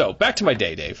 so back to my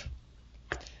day, Dave.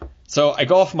 So I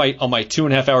go off on my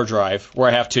 2.5 hour drive where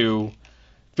I have to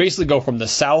basically go from the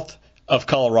south of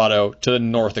Colorado to the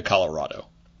north of Colorado,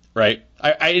 right?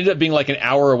 I ended up being like an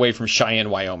hour away from Cheyenne,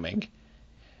 Wyoming.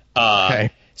 Okay.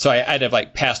 So I had to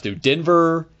like pass through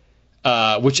Denver.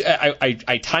 Which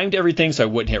I timed everything so I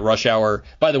wouldn't hit rush hour.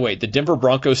 By the way, the Denver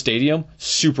Broncos Stadium,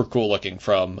 super cool looking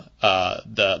from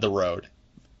the road.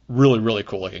 Really, really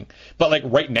cool looking. But like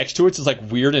right next to it's this like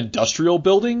weird industrial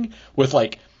building with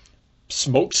like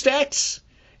smokestacks.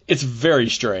 It's very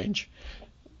strange.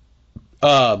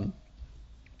 I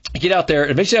get out there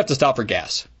and eventually I have to stop for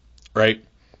gas, right?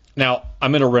 Now,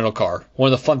 I'm in a rental car.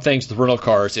 One of the fun things with rental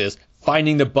cars is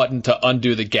finding the button to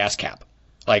undo the gas cap.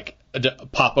 Like,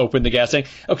 pop open the gas tank.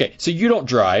 Okay, so you don't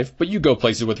drive, but you go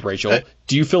places with Rachel.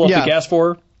 Do you fill up the gas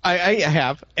for her? I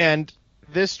have, and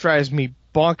this drives me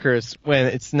bonkers when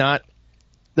it's not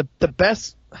the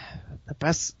best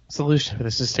solution for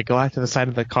this is to go out to the side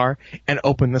of the car and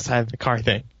open the side of the car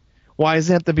thing. Why does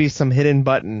it have to be some hidden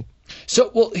button?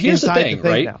 So, well, here's the thing,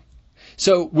 right? Now?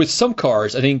 So with some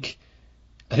cars, I think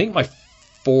my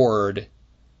Ford,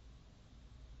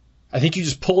 I think you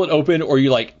just pull it open or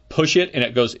you like push it and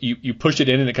it goes, you push it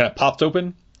in and it kind of pops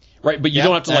open, right? But you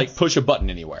don't have to like push a button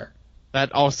anywhere.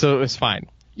 That also is fine.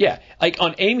 Yeah. Like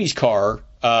on Amy's car,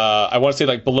 I want to say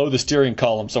like below the steering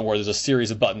column somewhere, there's a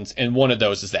series of buttons and one of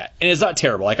those is that. And it's not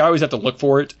terrible. Like I always have to look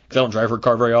for it because I don't drive her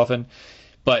car very often.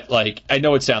 But like I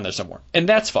know it's down there somewhere and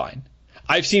that's fine.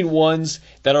 I've seen ones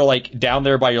that are like down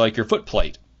there by your foot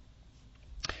plate.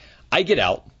 I get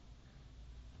out.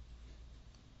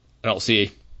 I don't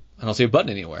see a button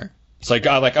anywhere. So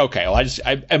I'm like, okay, well,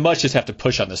 I must just have to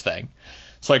push on this thing.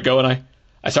 So I go and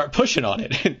I start pushing on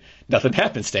it. And nothing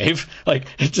happens, Dave. Like,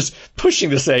 it's just pushing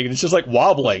this thing, and it's just like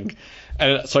wobbling.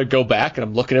 And so I go back, and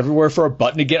I'm looking everywhere for a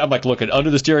button again. I'm like looking under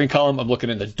the steering column. I'm looking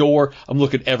in the door. I'm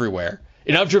looking everywhere.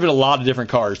 And I've driven a lot of different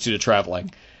cars due to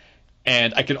traveling.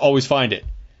 And I can always find it.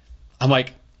 I'm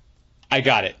like, I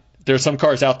got it. There are some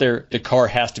cars out there, the car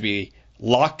has to be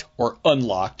locked or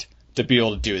unlocked to be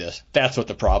able to do this. That's what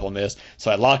the problem is. So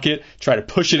I lock it, try to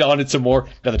push it on it some more,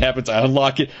 nothing happens. I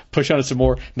unlock it, push on it some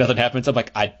more, nothing happens. I'm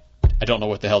like, I don't know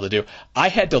what the hell to do. I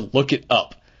had to look it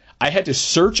up. I had to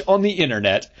search on the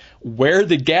internet where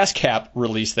the gas cap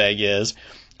release thing is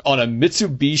on a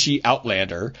Mitsubishi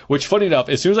Outlander, which funny enough,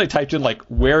 as soon as I typed in like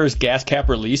where is gas cap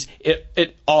release,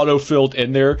 it auto-filled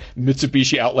in there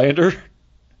Mitsubishi Outlander.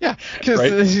 Yeah, because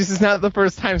this is not the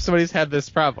first time somebody's had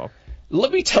this problem.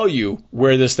 Let me tell you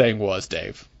where this thing was,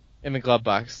 Dave. In the glove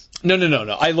box. No.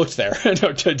 I looked there.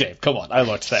 No, Dave, come on. I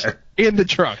looked there. In the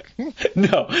trunk.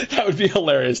 No, that would be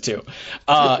hilarious too.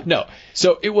 No.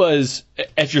 So it was,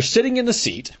 if you're sitting in the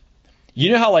seat,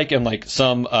 you know how like in like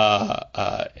some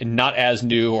not as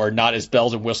new or not as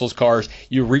bells and whistles cars,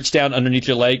 you reach down underneath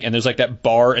your leg and there's like that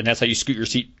bar and that's how you scoot your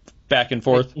seat back and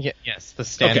forth? Yes, the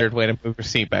standard way to move your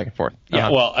seat back and forth. Yeah,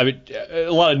 well, I mean, a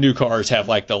lot of new cars have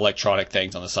like the electronic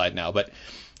things on the side now, but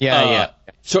yeah.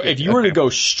 So if you were to go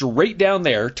straight down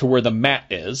there to where the mat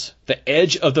is, the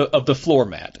edge of the floor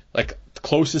mat, like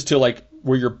closest to like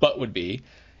where your butt would be,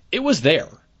 it was there.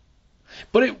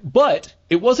 But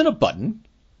it wasn't a button.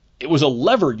 It was a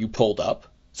lever you pulled up.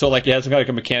 So like it had some kind of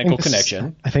a mechanical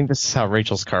connection. I think this is how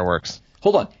Rachel's car works.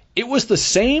 Hold on. It was the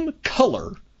same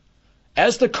color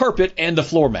as the carpet and the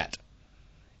floor mat.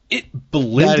 It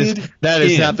blended. That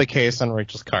is not the case on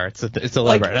Rachel's car. It's a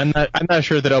lever. And I'm not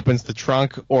sure that opens the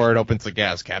trunk or it opens the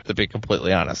gas cap, to be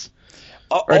completely honest.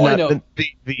 I know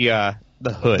the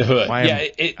hood. The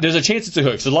hood. There's a chance it's a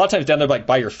hood. So a lot of times down there, like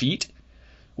by your feet,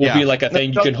 will be like a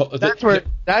thing you can.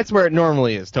 That's where it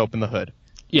normally is, to open the hood.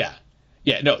 Yeah.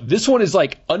 No, this one is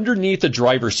like underneath the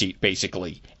driver's seat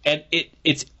basically, and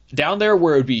it's down there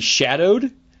where it would be shadowed,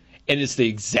 and it's the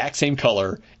exact same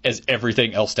color as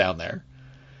everything else down there.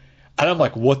 And I'm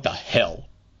like, what the hell?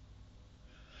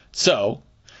 So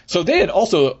they had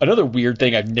also another weird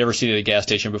thing I've never seen at a gas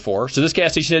station before. So this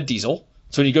gas station had diesel.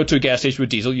 So when you go to a gas station with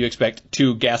diesel, you expect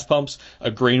 2 gas pumps, a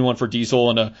green one for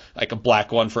diesel and a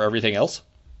black one for everything else.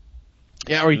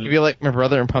 Yeah, or you could be like my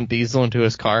brother and pump diesel into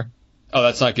his car. Oh,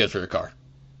 that's not good for your car.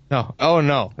 No. Oh,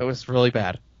 no. It was really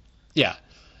bad. Yeah.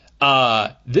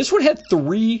 This one had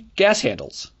 3 gas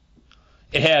handles.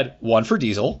 It had one for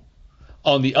diesel.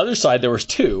 On the other side, there was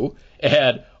 2. It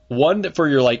had one for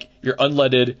your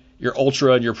unleaded, your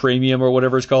ultra, and your premium, or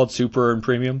whatever it's called, super and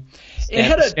premium. It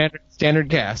had a standard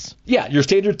gas. Yeah, your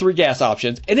standard 3 gas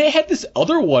options, and it had this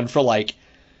other one for like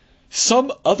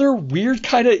some other weird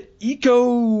kind of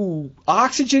eco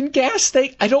oxygen gas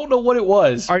thing. I don't know what it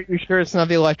was. Are you sure it's not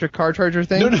the electric car charger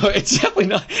thing? No, it's definitely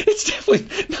not. It's definitely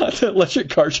not the electric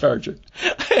car charger.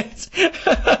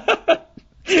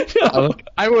 No.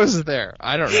 I wasn't there.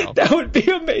 I don't know. That would be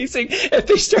amazing if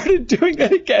they started doing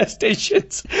that at gas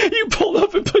stations. You pulled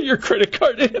up and put your credit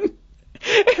card in, and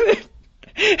then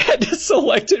had to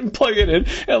select it and plug it in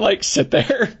and like sit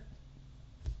there.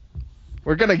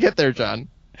 We're gonna get there, John.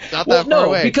 Not that far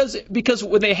away. Because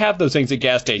when they have those things at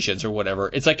gas stations or whatever,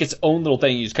 it's like its own little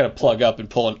thing you just kind of plug up and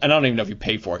pull in. And I don't even know if you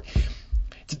pay for it.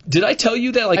 Did I tell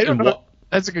you that? Like, I don't know.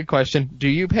 That's a good question. Do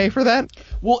you pay for that?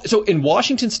 Well, so in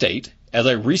Washington State, as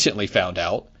I recently found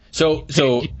out, so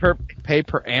pay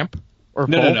per amp or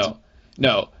no.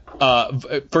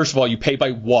 First of all, you pay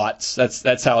by watts.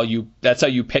 That's how you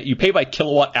pay. You pay by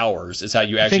kilowatt hours. Is how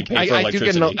you actually pay for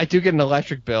electricity. I do get an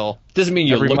electric bill. Doesn't mean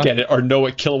you look at it or know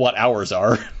what kilowatt hours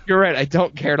are. You're right. I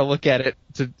don't care to look at it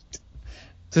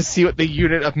to see what the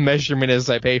unit of measurement is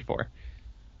I pay for.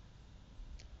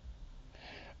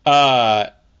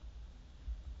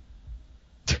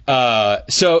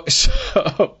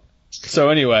 So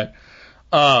anyway,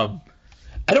 I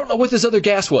don't know what this other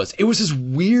gas was. It was this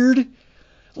weird,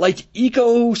 like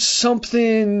eco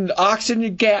something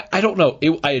oxygen gas. I don't know.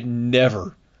 I had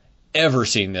never, ever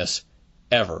seen this,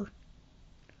 ever.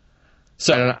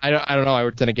 So I don't know. I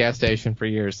worked in a gas station for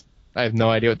years. I have no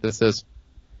idea what this is.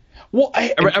 Well,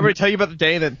 ever tell you about the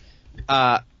day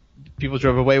that people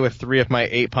drove away with 3 of my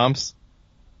 8 pumps?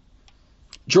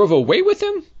 Drove away with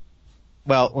them?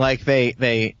 Well, like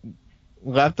they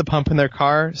left the pump in their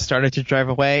car, started to drive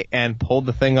away, and pulled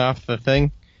the thing off the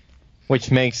thing,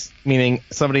 meaning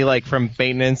somebody like from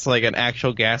maintenance, like an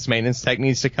actual gas maintenance tech,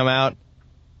 needs to come out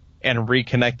and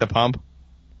reconnect the pump.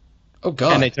 Oh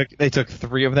God! And they took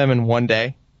 3 of them in one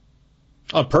day.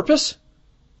 On purpose?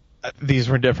 These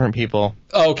were different people.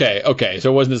 Oh, okay.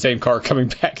 So it wasn't the same car coming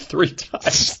back 3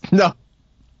 times. No.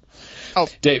 Oh,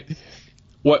 Dave.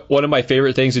 One of my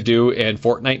favorite things to do in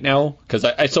Fortnite now, because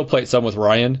I still play it some with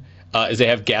Ryan, is they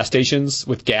have gas stations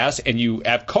with gas, and you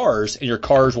have cars, and your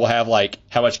cars will have like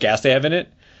how much gas they have in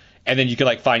it, and then you can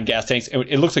like find gas tanks.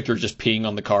 It looks like you're just peeing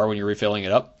on the car when you're refilling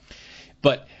it up.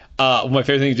 But one of my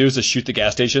favorite things to do is to shoot the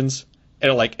gas stations,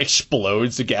 and it like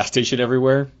explodes the gas station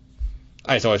everywhere.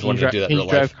 I just always wanted to do that in real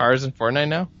life. Can you drive cars in Fortnite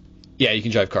now? Yeah, you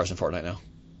can drive cars in Fortnite now.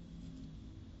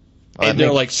 And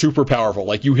they're like super powerful.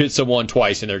 Like you hit someone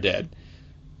twice and they're dead.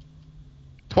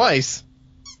 Twice?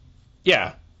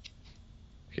 Yeah.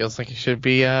 Feels like it should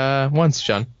be once,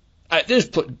 John.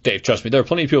 Dave, trust me, there are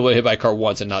plenty of people that hit by a car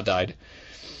once and not died.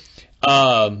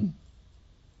 So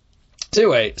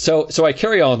anyway, so I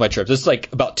carry on with my trip. This is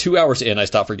like about 2 hours in, I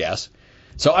stop for gas.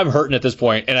 So I'm hurting at this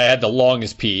point, and I had the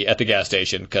longest pee at the gas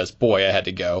station because, boy, I had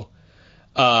to go.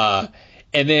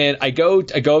 And then I go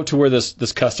to where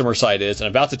this customer site is, and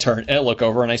I'm about to turn, and I look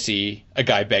over, and I see a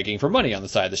guy begging for money on the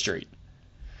side of the street.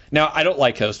 Now, I don't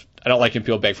like those. I don't like when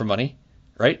people beg for money,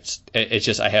 right? It's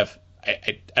just I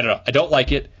don't know. I don't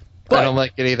like it. But I don't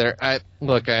like it either. I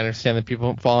understand that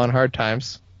people fall on hard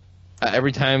times.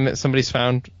 Every time that somebody's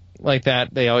found like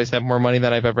that, they always have more money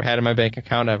than I've ever had in my bank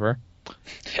account ever,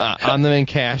 on them in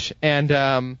cash. And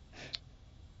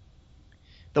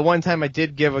the one time I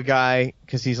did give a guy,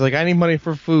 because he's like, I need money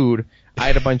for food, I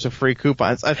had a bunch of free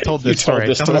coupons. I've told this story.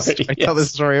 I tell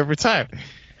this story every time.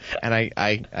 And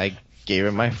I gave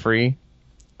him my free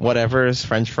whatever's,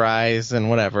 French fries and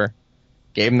whatever.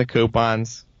 Gave him the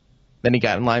coupons. Then he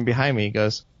got in line behind me. He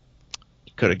goes,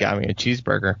 "You could have got me a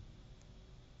cheeseburger."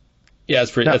 Yeah,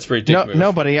 that's pretty dick move.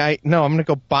 No, buddy. I'm going to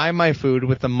go buy my food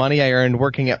with the money I earned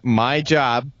working at my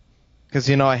job, because,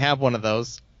 I have one of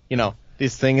those.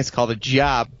 This thing is called a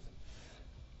job.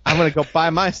 I'm going to go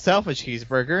buy myself a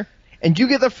cheeseburger, and you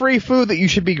get the free food that you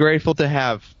should be grateful to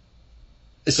have.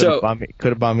 Could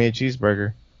have bought me a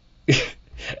cheeseburger.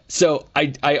 So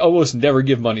I almost never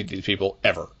give money to these people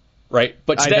ever, right?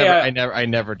 But today I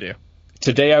never do.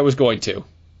 Today I was going to.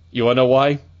 You want to know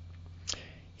why?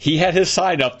 He had his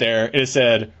sign up there, and it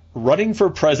said, "Running for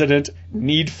president,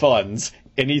 need funds,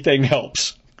 anything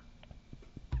helps."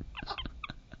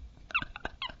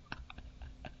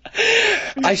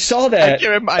 I saw that.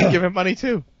 I give him money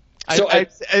too. So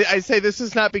I say this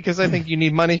is not because I think you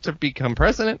need money to become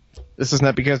president. This is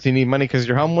not because you need money because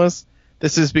you're homeless.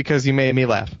 This is because you made me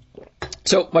laugh.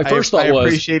 So my first thought was, I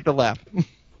appreciate the laugh.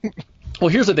 Well,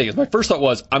 here's the thing: is my first thought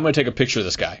was, I'm going to take a picture of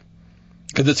this guy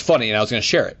because it's funny, and I was going to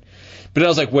share it. But then I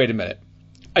was like, wait a minute,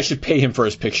 I should pay him for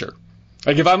his picture.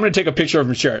 Like, if I'm going to take a picture of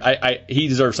him and share it, he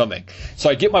deserves something. So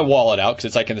I get my wallet out, because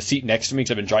it's like in the seat next to me,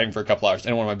 because I've been driving for a couple hours,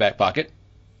 and one in my back pocket.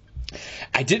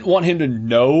 I didn't want him to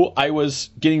know I was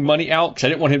getting money out, because I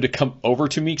didn't want him to come over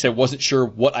to me, because I wasn't sure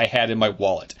what I had in my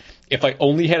wallet. If I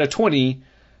only had a 20,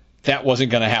 that wasn't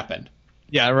going to happen.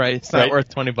 Yeah, right. It's not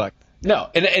worth $20. No,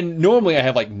 and normally I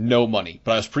have like no money,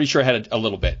 but I was pretty sure I had a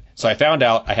little bit. So I found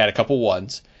out I had a couple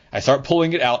ones. I start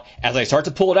pulling it out. As I start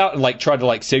to pull it out and like try to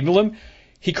like signal him,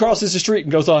 he crosses the street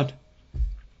and goes on.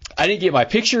 I didn't get my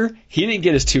picture. He didn't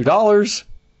get his $2.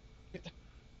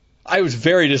 I was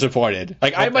very disappointed.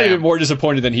 Like, I might have been more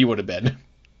disappointed than he would have been.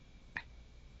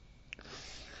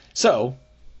 So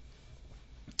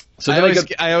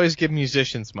I always give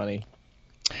musicians money.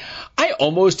 I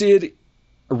almost did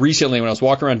recently when I was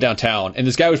walking around downtown, and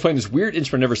this guy was playing this weird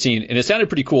instrument I've never seen, and it sounded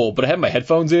pretty cool, but I had my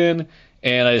headphones in,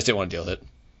 and I just didn't want to deal with it.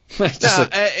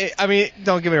 I mean,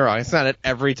 don't get me wrong, it's not at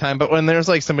every time, but when there's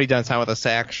like somebody downtown with a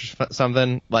sax or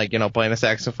something, like, playing a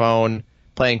saxophone,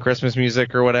 playing Christmas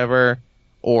music or whatever,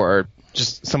 or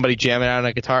just somebody jamming out on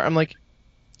a guitar, I'm like,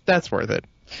 that's worth it.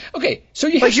 Okay, so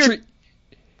you have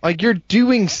you're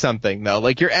doing something though,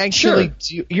 like you're actually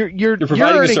you're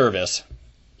providing a service.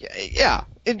 Yeah,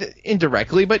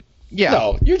 indirectly, but yeah.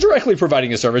 No, you're directly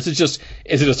providing a service. It's just,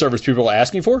 is it a service people are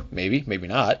asking for? Maybe, maybe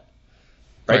not.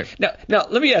 Right? Now,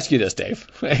 let me ask you this, Dave.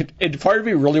 And part of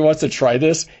me really wants to try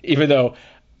this, even though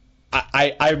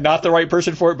I'm not the right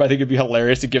person for it, but I think it'd be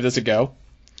hilarious to give this a go.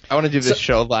 I want to do this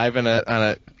show live on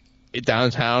a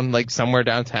downtown, like somewhere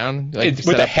downtown, like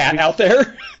with a hat out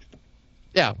there.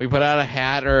 Yeah, we put out a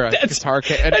hat or an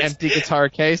empty guitar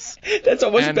case. That's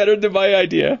almost better than my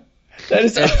idea. That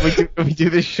is. we do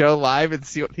this show live and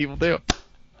see what people do.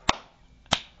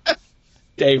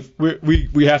 Dave,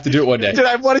 we have to do it one day. Dude,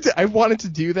 I wanted to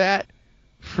do that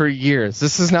for years.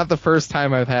 This is not the first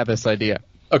time I've had this idea.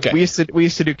 Okay. We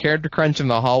used to do Character Crunch in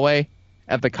the hallway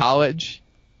at the college,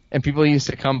 and people used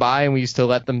to come by, and we used to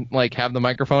let them like have the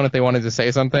microphone if they wanted to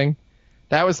say something.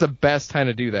 That was the best time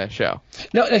to do that show.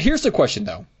 Now here's the question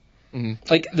though. Mm-hmm.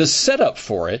 Like the setup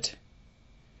for it,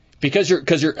 because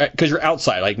you're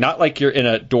outside, like not like you're in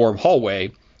a dorm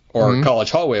hallway or a college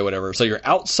hallway or whatever. So you're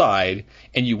outside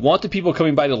and you want the people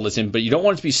coming by to listen, but you don't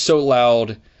want it to be so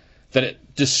loud that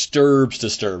it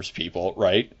disturbs people,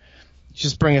 right?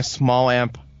 Just bring a small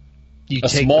amp.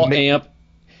 Amp.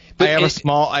 I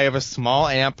have a small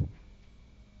amp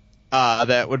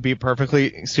that would be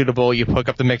perfectly suitable. You hook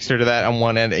up the mixer to that on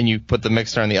one end, and you put the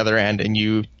mixer on the other end, and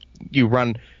you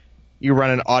run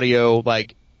an audio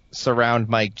like surround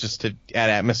mic just to add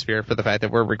atmosphere for the fact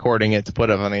that we're recording it to put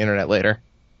it on the internet later.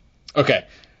 Okay,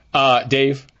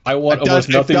 Dave, I want almost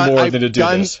nothing more than to do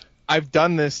this. I've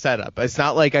done this setup. It's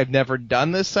not like I've never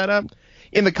done this setup.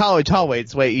 In the college hallway,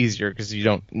 it's way easier because you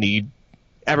don't need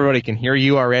everybody can hear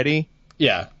you already.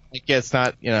 Yeah, like it's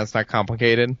not it's not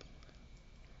complicated.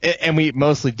 And we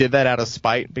mostly did that out of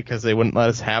spite because they wouldn't let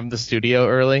us have the studio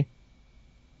early.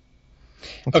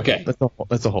 Okay.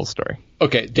 That's a whole story.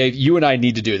 Okay, Dave, you and I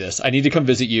need to do this. I need to come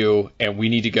visit you, and we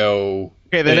need to go.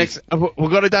 Okay, we'll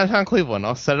go to downtown Cleveland.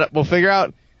 I'll set it up. We'll figure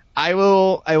out. I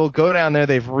will go down there.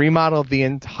 They've remodeled the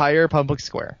entire public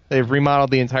square. They've remodeled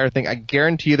the entire thing. I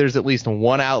guarantee you there's at least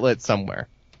one outlet somewhere.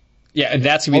 Yeah, and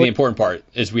that's going to be the important part,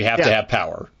 is we have to have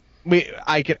power.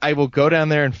 I will go down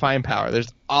there and find power.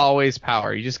 There's always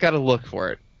power. You just got to look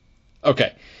for it.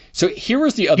 Okay. So here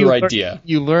was the other idea.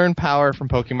 You learn power from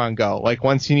Pokemon Go. Like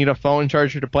once you need a phone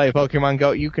charger to play Pokemon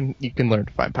Go, you can learn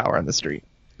to find power on the street.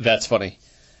 That's funny.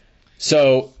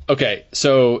 So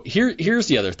here's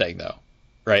the other thing though,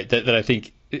 right? That I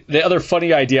think the other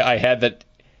funny idea I had that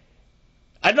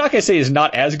I'm not gonna say is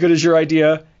not as good as your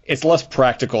idea. It's less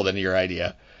practical than your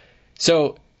idea.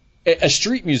 So a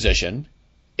street musician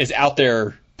is out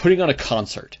there putting on a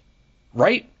concert,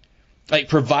 right? Like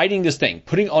providing this thing,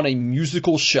 putting on a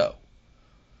musical show,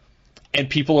 and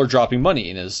people are dropping money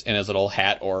in his little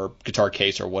hat or guitar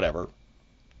case or whatever.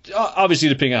 Obviously,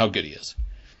 depending on how good he is.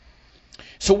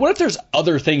 So, what if there's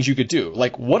other things you could do?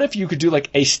 Like, what if you could do like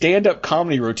a stand-up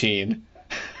comedy routine?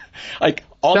 Like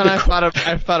on John, the.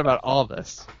 I've thought about all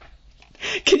this.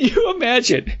 Can you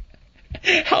imagine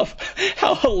how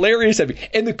hilarious that'd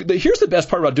be? And here's the best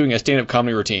part about doing a stand-up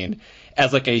comedy routine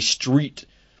as like a street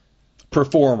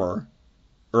performer.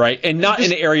 Right, and not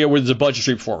in an area where there's a bunch of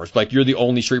street performers. Like you're the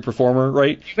only street performer,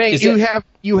 right?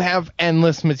 You have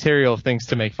endless material of things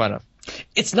to make fun of.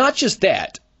 It's not just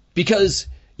that, because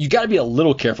you got to be a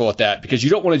little careful with that, because you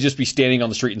don't want to just be standing on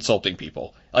the street insulting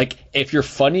people. Like if you're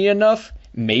funny enough,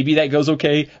 maybe that goes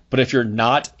okay, but if you're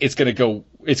not, it's gonna go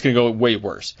way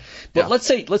worse. But let's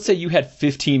say you had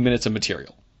 15 minutes of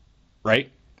material, right?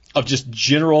 Of just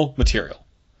general material.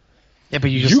 Yeah, but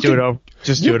you do it over.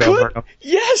 Just do it over.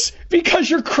 Yes, because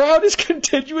your crowd is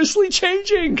continuously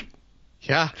changing.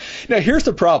 Yeah. Now, here's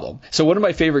the problem. So one of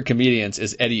my favorite comedians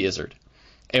is Eddie Izzard.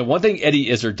 And one thing Eddie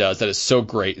Izzard does that is so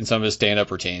great in some of his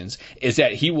stand-up routines is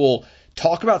that he will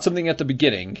talk about something at the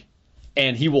beginning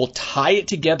and he will tie it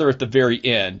together at the very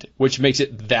end, which makes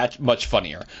it that much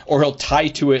funnier. Or he'll tie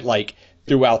to it like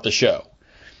throughout the show.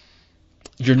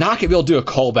 You're not going to be able to do a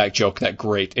callback joke that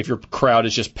great if your crowd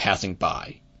is just passing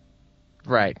by.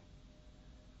 Right.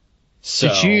 So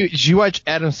did you watch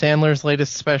Adam Sandler's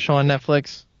latest special on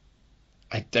Netflix?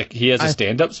 He has a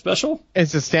stand-up special?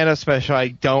 It's a stand-up special. I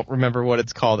don't remember what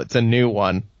it's called. It's a new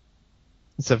one.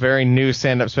 It's a very new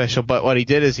stand-up special. But what he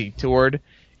did is he toured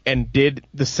and did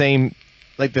the same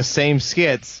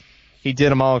skits. He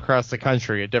did them all across the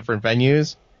country at different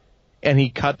venues. And he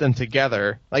cut them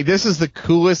together. Like, this is the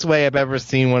coolest way I've ever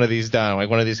seen one of these done. Like,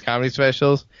 one of these comedy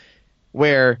specials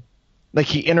where... Like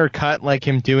he intercut like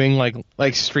him doing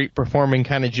like street performing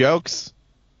kind of jokes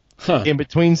in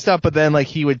between stuff, but then like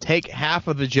he would take half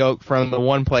of the joke from the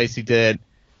one place he did,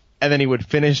 and then he would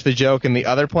finish the joke in the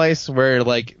other place where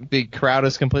like the crowd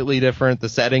is completely different, the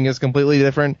setting is completely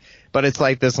different, but it's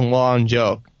like this long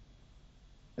joke.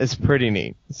 It's pretty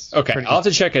neat. I'll have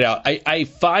to check it out. I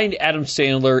find Adam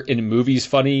Sandler in movies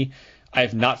funny. I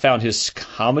have not found his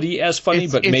comedy as funny,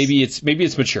 but maybe it's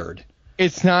matured.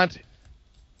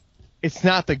 It's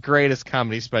not the greatest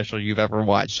comedy special you've ever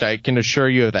watched. I can assure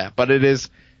you of that. But it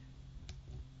is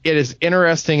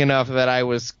interesting enough that I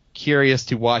was curious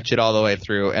to watch it all the way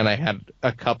through, and I had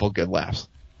a couple good laughs.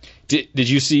 Did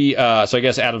you see? So I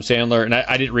guess Adam Sandler, and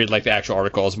I didn't read like the actual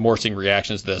article. I was more seeing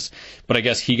reactions to this, but I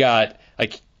guess he got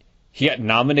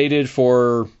nominated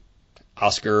for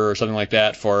Oscar or something like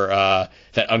that for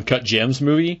that Uncut Gems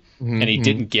movie, and he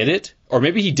didn't get it. Or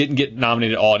maybe he didn't get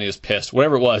nominated at all and he was pissed,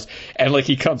 whatever it was. And like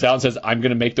he comes out and says, "I'm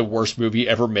going to make the worst movie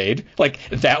ever made." Like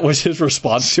that was his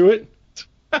response to it.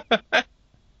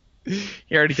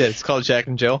 He already did. It's called Jack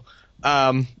and Jill.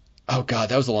 Oh God,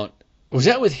 that was a long. Was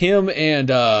that with him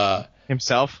and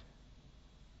himself?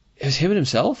 It was him and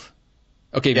himself.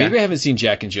 Okay, maybe I haven't seen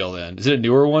Jack and Jill then. Is it a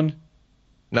newer one?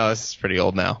 No, this is pretty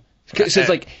old now. So it's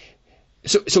like,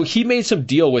 so he made some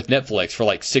deal with Netflix for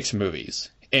like 6 movies.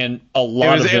 And a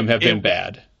lot of them have been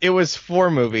bad. It was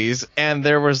 4 movies, and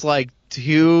there was like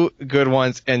 2 good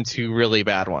ones and 2 really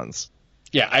bad ones.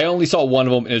 Yeah, I only saw one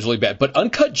of them, and it was really bad. But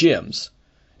Uncut Gems.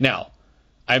 Now,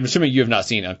 I'm assuming you have not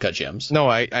seen Uncut Gems. No,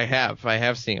 I have. I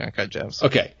have seen Uncut Gems.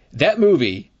 Okay, that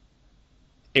movie,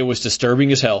 it was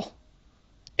disturbing as hell,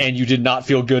 and you did not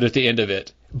feel good at the end of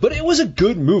it. But it was a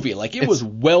good movie. Like, it was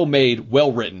well made,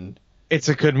 well written. It's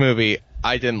a good movie.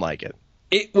 I didn't like it.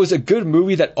 It was a good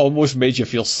movie that almost made you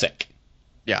feel sick.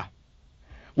 Yeah.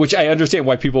 Which I understand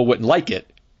why people wouldn't like it,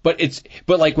 But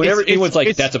like whenever anyone's like,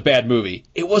 it's that's a bad movie,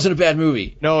 it wasn't a bad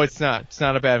movie. No, it's not. It's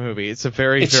not a bad movie. It's a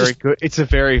very It's good. It's a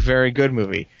very very good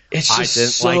movie. It's I just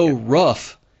didn't so like it.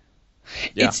 rough.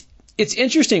 Yeah. It's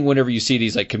interesting whenever you see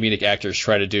these like comedic actors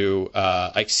try to do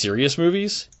like serious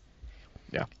movies.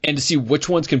 Yeah. And to see which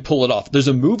ones can pull it off. There's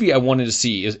a movie I wanted to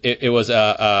see. It was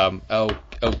oh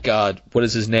God, what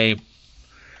is his name?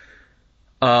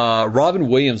 Robin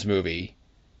Williams movie,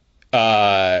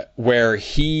 where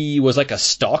he was like a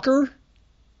stalker.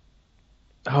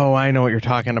 Oh, I know what you're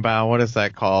talking about. What is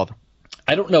that called?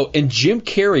 I don't know. And Jim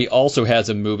Carrey also has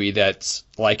a movie that's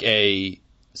like a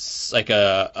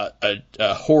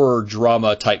horror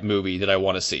drama type movie that I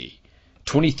want to see.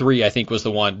 23, I think, was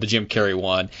the Jim Carrey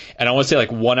one, and I want to say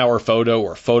like 1 Hour Photo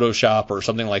or Photoshop or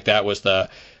something like that was the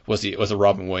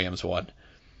Robin Williams one.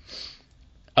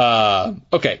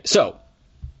 Okay, so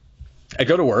I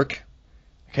go to work.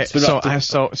 Okay,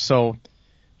 so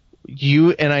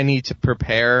you and I need to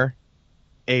prepare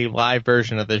a live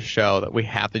version of this show that we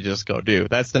have to just go do.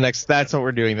 That's what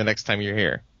we're doing the next time you're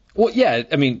here. Well, yeah,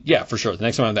 I mean, yeah, for sure. The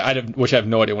next time I'm there, which I have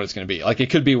no idea what it's going to be. Like, it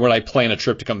could be when I plan a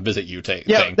trip to come visit you.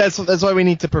 Yeah, thing. that's why we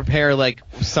need to prepare like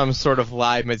some sort of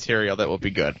live material that will be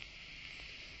good.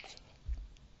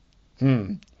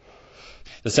 The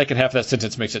second half of that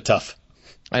sentence makes it tough.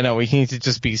 I know we need to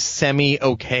just be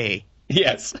semi-okay.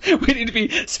 Yes, we need to be,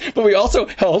 but we also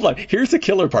hold on. Here's the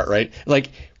killer part, right? Like,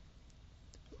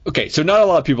 okay, so not a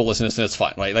lot of people listen to this, and it's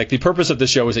fine, right? Like, the purpose of this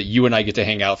show is that you and I get to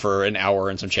hang out for an hour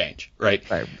and some change, right?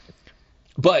 Right.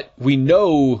 But we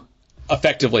know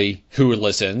effectively who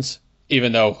listens,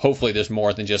 even though hopefully there's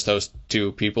more than just those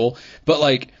two people. But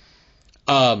like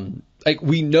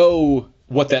we know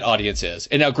what that audience is.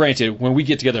 And now, granted, when we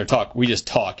get together and talk, we just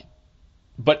talk.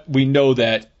 But we know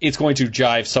that it's going to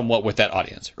jive somewhat with that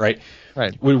audience, right?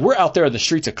 Right. When we're out there in the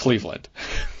streets of Cleveland,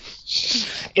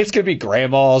 it's going to be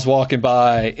grandmas walking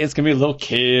by. It's going to be little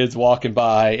kids walking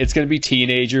by. It's going to be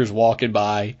teenagers walking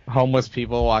by. Homeless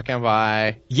people walking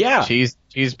by. Yeah.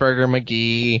 Cheeseburger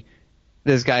McGee.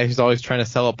 This guy who's always trying to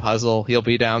sell a puzzle. He'll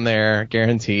be down there,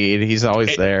 guaranteed. He's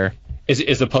always there.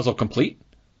 Is the puzzle complete?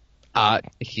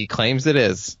 He claims it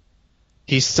is.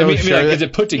 He's so sure. Like, is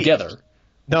it put together?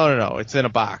 No. It's in a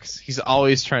box. He's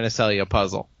always trying to sell you a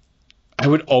puzzle. I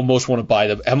would almost want to buy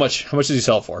them. How much does he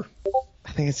sell it for?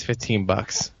 I think it's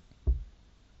 $15.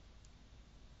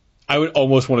 I would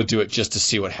almost want to do it just to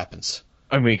see what happens.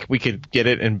 I mean, we could get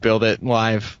it and build it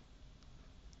live.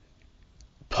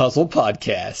 Puzzle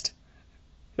podcast.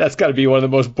 That's got to be one of the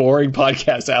most boring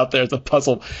podcasts out there. It's a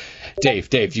puzzle. Dave,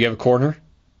 do you have a corner?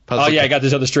 Puzzle I got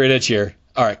this other straight edge here.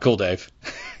 All right, cool, Dave.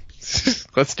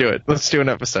 Let's do it. Let's do an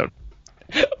episode.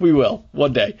 We will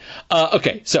one day.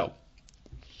 Okay, so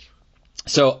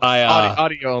I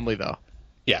audio only though.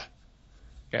 Yeah.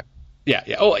 Okay. Yeah.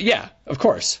 Oh, yeah. Of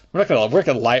course. We're not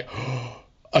gonna light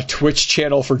a Twitch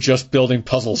channel for just building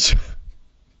puzzles.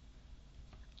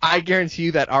 I guarantee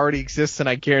you that already exists, and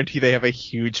I guarantee they have a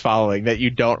huge following that you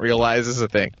don't realize is a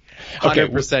thing.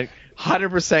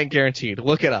 100% guaranteed.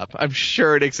 Look it up. I'm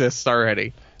sure it exists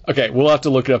already. Okay, we'll have to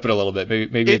look it up in a little bit.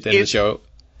 Maybe at the end of the show.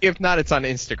 If not, it's on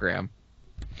Instagram.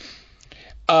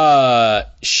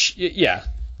 Yeah.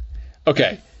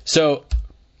 Okay, so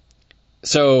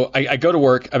I go to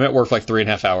work. I'm at work for like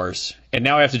 3.5 hours, and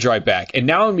now I have to drive back. And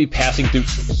now I'm gonna be passing through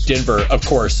Denver, of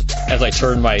course, as I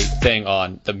turn my thing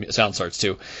on. The sound starts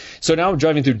too. So now I'm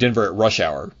driving through Denver at rush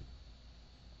hour,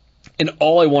 and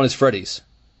all I want is Freddy's.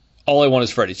 All I want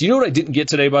is Freddy's. You know what I didn't get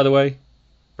today, by the way?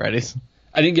 Freddy's?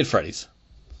 I didn't get Freddy's.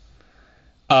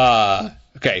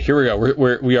 Okay, here we go.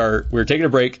 We're taking a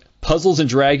break. Puzzles and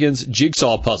Dragons,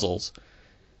 jigsaw puzzles.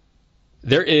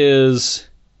 There is.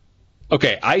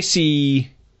 Okay, I see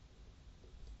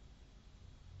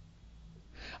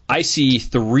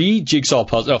 3 jigsaw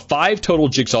puzzles. No, 5 total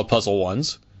jigsaw puzzle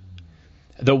ones.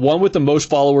 The one with the most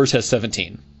followers has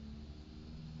 17.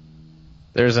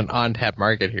 There's an on-tap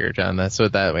market here, John. That's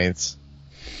what that means.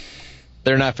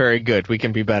 They're not very good. We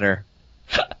can be better.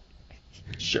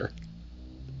 Sure.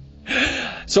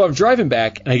 So I'm driving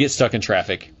back, and I get stuck in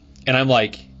traffic. And I'm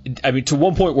like, I mean, to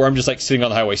one point where I'm just like sitting on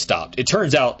the highway stopped. It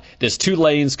turns out there's 2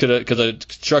 lanes because of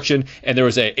construction, and there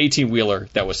was a 18-wheeler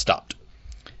that was stopped.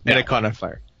 And it caught on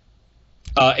fire.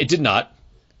 It did not.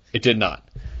 It did not.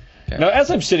 Okay. Now,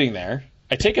 as I'm sitting there,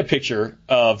 I take a picture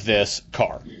of this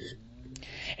car.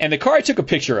 And the car I took a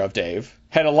picture of, Dave,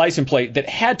 had a license plate that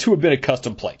had to have been a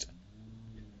custom plate.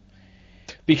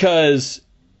 Because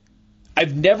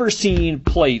I've never seen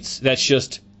plates that's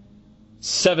just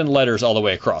 7 letters all the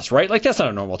way across, right? Like, that's not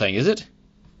a normal thing, is it?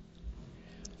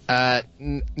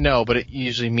 No, but it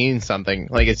usually means something.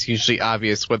 Like, it's usually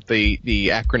obvious what the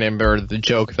acronym or the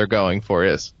joke they're going for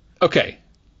is. Okay.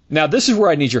 Now, this is where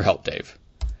I need your help, Dave.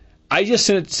 I just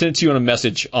sent it to you on a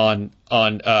message on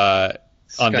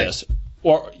this.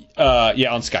 Or,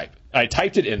 on Skype. I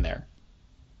typed it in there.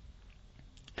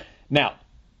 Now,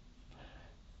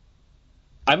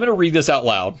 I'm going to read this out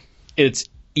loud. It's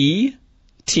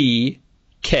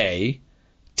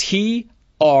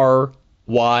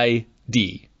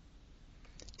ETKTRYD.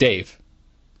 Dave,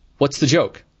 what's the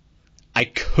joke? I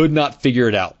could not figure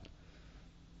it out.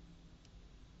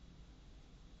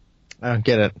 I don't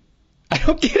get it. I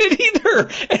don't get it either.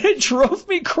 And it drove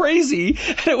me crazy.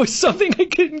 And it was something I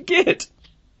couldn't get.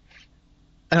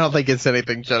 I don't think it's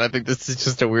anything, John. I think this is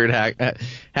just a weird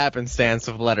happenstance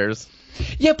of letters.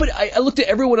 Yeah, but I looked at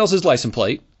everyone else's license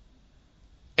plate.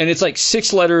 And it's like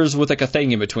 6 letters with like a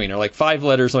thing in between. Or like 5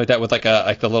 letters like that with like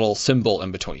the little symbol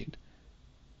in between.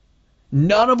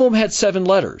 None of them had 7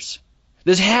 letters.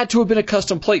 This had to have been a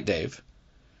custom plate, Dave.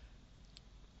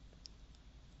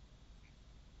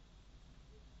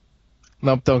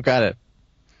 Nope, don't got it.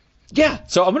 Yeah,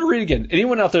 so I'm going to read it again.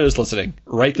 Anyone out there that's listening,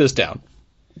 write this down.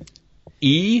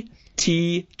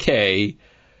 ETKTRYD.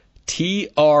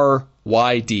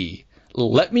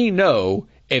 Let me know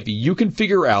if you can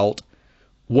figure out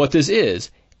what this is.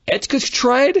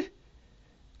 ETKTRYD?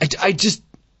 I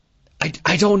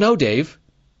don't know, Dave.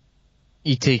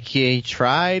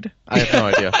 ETKTRYD? I have no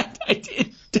idea.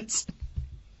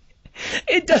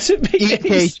 It doesn't make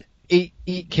any sense.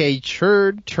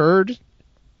 ETKTRYD?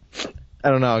 I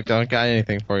don't know. I don't got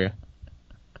anything for you.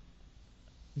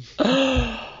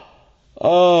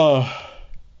 Oh.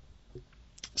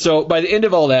 So by the end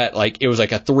of all that, like it was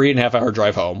like a 3.5 hour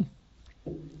drive home.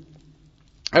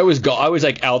 I was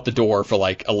like out the door for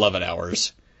like 11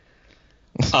 hours.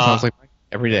 Sounds like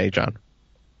every day, John.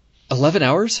 11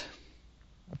 hours?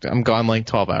 I'm gone like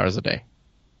 12 hours a day.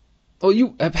 Oh,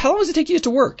 how long does it take you to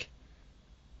work?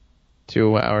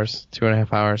 2 hours,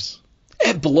 2.5 hours.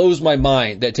 It blows my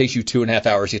mind that it takes you 2.5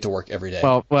 hours to get to work every day.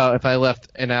 Well, if I left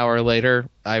an hour later,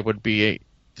 I would be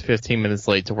 15 minutes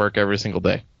late to work every single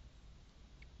day.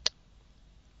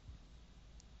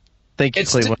 Thank you,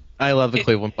 Cleveland. I love the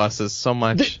Cleveland buses so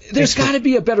much. There's got to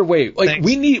be a better way. Like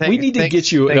we need to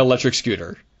get you an electric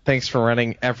scooter. Thanks for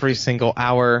running every single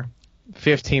hour,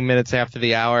 15 minutes after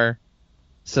the hour,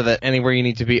 so that anywhere you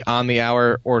need to be on the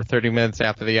hour or 30 minutes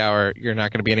after the hour, you're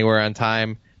not going to be anywhere on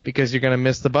time because you're going to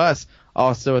miss the bus.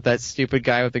 Also, if that stupid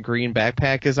guy with the green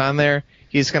backpack is on there,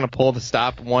 he's going to pull the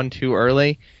stop one too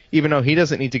early, even though he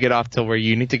doesn't need to get off till where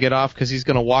you need to get off because he's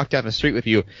going to walk down the street with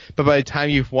you. But by the time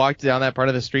you've walked down that part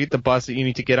of the street, the bus that you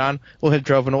need to get on will have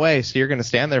driven away. So you're going to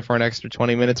stand there for an extra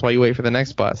 20 minutes while you wait for the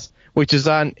next bus, which is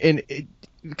on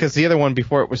because the other one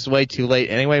before it was way too late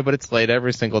anyway, but it's late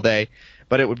every single day.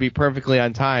 But it would be perfectly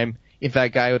on time if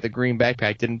that guy with the green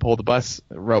backpack didn't pull the bus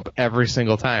rope every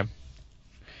single time.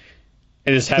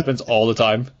 And this happens all the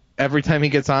time. Every time he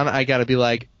gets on, I got to be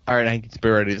like, all right, I need to be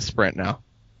ready to sprint now.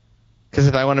 Because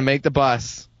if I want to make the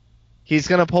bus, he's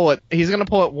going to pull it. He's going to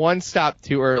pull it one stop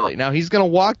too early. Now, he's going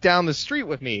to walk down the street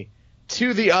with me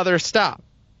to the other stop.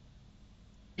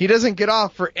 He doesn't get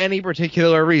off for any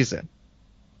particular reason.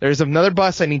 There's another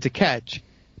bus I need to catch,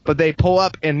 but they pull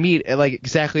up and meet at like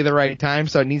exactly the right time,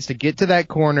 so it needs to get to that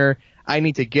corner. I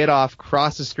need to get off,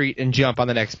 cross the street, and jump on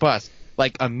the next bus,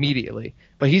 like immediately.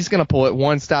 But he's going to pull it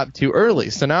one stop too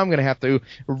early, so now I'm going to have to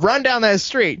run down that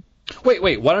street.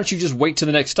 Wait, why don't you just wait to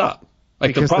the next stop?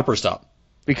 Like the proper stop?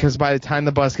 Because by the time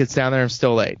the bus gets down there, I'm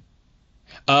still late.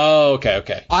 Oh,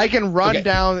 okay. I can run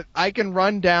down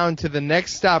to the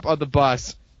next stop of the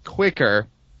bus quicker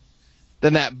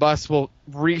than that bus will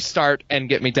restart and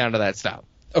get me down to that stop.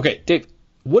 Okay, Dave,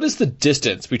 what is the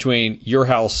distance between your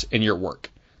house and your work?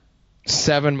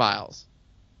 7 miles.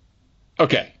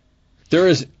 Okay. There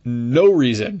is no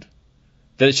reason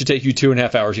that it should take you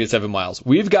 2.5 hours to get 7 miles.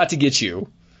 We've got to get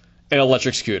you an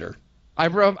electric scooter. I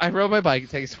rode my bike.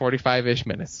 It takes 45-ish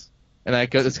minutes, and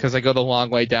it's because I go the long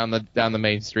way down the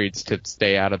main streets to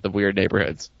stay out of the weird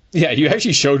neighborhoods. Yeah, you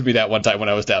actually showed me that one time when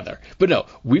I was down there. But no,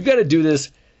 we've got to do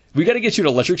this. We got to get you an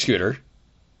electric scooter,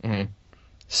 and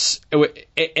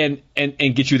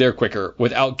get you there quicker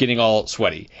without getting all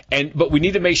sweaty. But we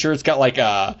need to make sure it's got like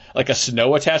a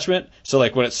snow attachment, so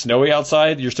like when it's snowy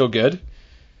outside, you're still good.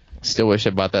 Still wish I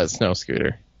bought that snow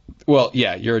scooter. Well,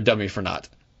 yeah, you're a dummy for not.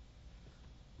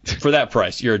 For that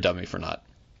price, you're a dummy for not.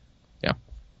 Yeah.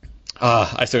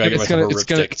 I still gotta get myself a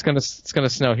ripstick. It's gonna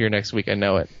snow here next week. I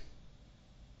know it.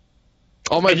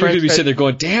 You're gonna be sitting there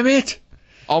going, "Damn it!"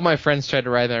 All my friends tried to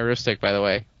ride that ripstick. By the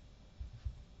way,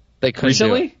 they couldn't.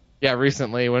 Recently? Do it. Yeah,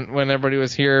 recently when everybody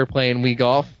was here playing Wii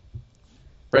Golf.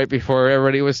 right before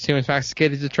everybody was too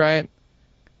intoxicated to try it.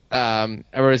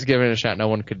 Everybody was giving it a shot. No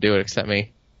one could do it except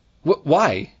me.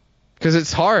 Why? Because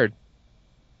it's hard.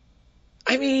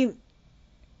 I mean,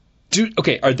 dude,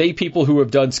 okay, are they people who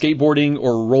have done skateboarding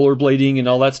or rollerblading and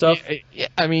all that stuff?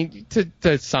 I mean,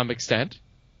 to some extent.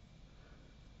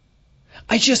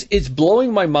 It's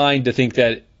blowing my mind to think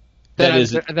that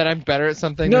I'm better at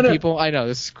something than people. I know,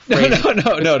 this is crazy.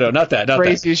 No, not that.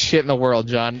 Craziest shit in the world,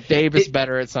 John. Dave is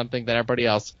better at something than everybody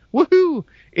else. Woohoo!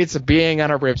 It's being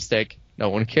on a ripstick. No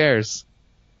one cares.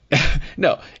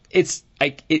 No,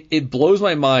 it blows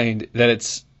my mind that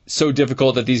it's so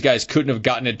difficult that these guys couldn't have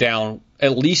gotten it down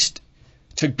at least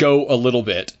to go a little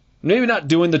bit. Maybe not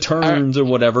doing the turns or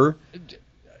whatever.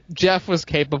 Jeff was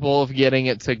capable of getting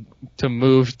it to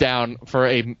move down for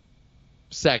a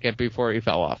second before he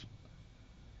fell off.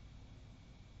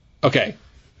 Okay.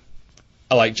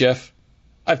 I like Jeff.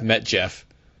 I've met Jeff.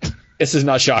 This is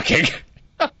not shocking.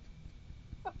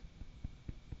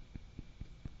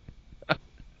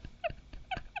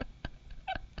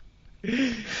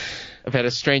 I've had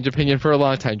a strange opinion for a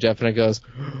long time, Jeff, and it goes...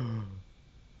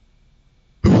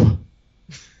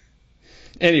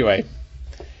 Anyway,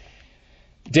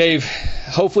 Dave,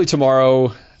 hopefully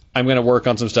tomorrow I'm going to work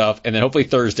on some stuff, and then hopefully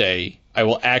Thursday I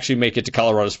will actually make it to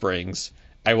Colorado Springs.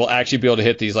 I will actually be able to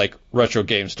hit these like retro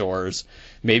game stores.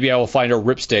 Maybe I will find a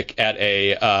ripstick at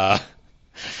a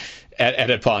at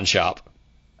a pawn shop.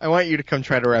 I want you to come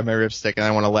try to ride my ripstick, and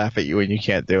I want to laugh at you when you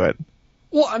can't do it.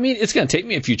 Well, I mean, it's going to take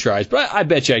me a few tries, but I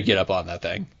bet you I'd get up on that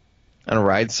thing. And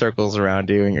ride circles around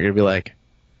you, and you're going to be like...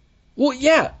 Well,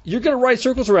 yeah, you're going to ride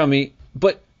circles around me,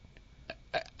 but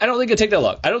I don't think it'll take that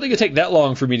long. I don't think it'll take that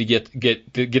long for me to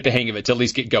get the hang of it, to at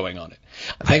least get going on it.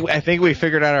 I think we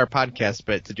figured out our podcast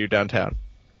bit to do downtown.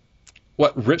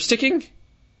 What, ripsticking?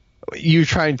 You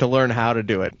trying to learn how to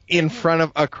do it in front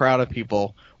of a crowd of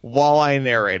people while I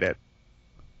narrate it.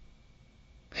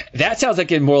 That sounds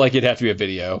like more like it'd have to be a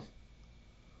video.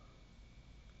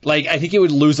 Like, I think it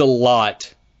would lose a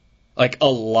lot, by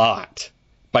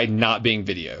not being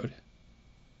videoed.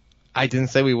 I didn't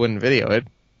say we wouldn't video it.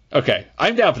 Okay,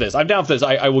 I'm down for this.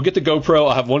 I will get the GoPro.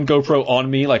 I'll have one GoPro on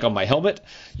me, like on my helmet.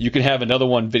 You can have another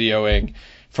one videoing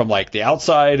from like the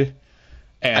outside.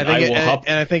 And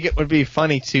I think it would be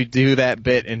funny to do that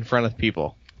bit in front of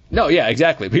people. No, yeah,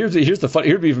 exactly. But here's the fun.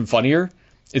 Here'd be even funnier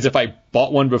is if I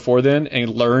bought one before then and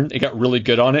learned and got really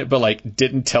good on it, but like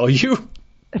didn't tell you.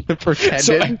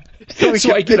 Pretended.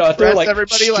 So I get out there like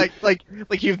everybody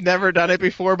like you've never done it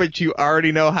before, but you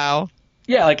already know how.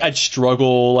 Yeah, like I'd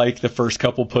struggle like the first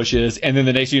couple pushes, and then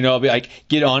the next thing you know, I'll be like,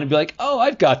 get on and be like, oh,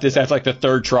 I've got this. That's like the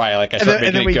third try. Like I start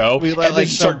making it go, and then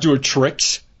start doing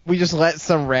tricks. We just let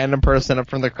some random person up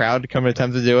from the crowd come and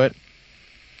attempt to do it.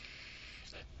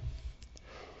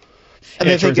 And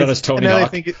it turns out it's Tony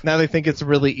Hawk. Now they think it's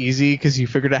really easy because you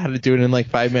figured out how to do it in like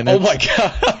 5 minutes. Oh my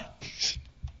god.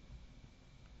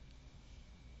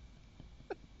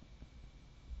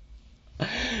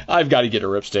 I've got to get a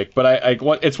ripstick, but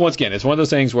it's once again, it's one of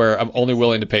those things where I'm only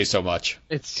willing to pay so much.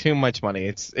 It's too much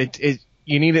money.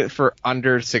 You need it for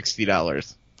under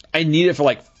 $60. I need it for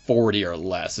like 40 or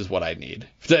less is what I need.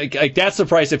 Like that's the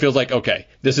price. It feels like okay,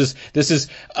 this is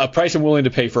a price I'm willing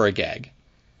to pay for a gag.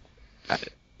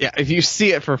 Yeah, if you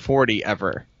see it for 40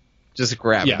 ever, just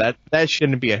grab it. That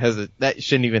shouldn't be that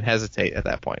shouldn't even hesitate at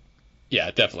that point.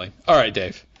 Yeah, definitely. All right,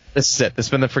 Dave. This is it. This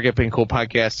has been the Forget Being Cool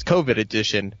podcast, COVID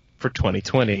edition for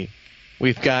 2020.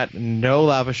 We've got no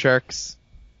lava sharks,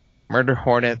 murder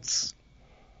hornets,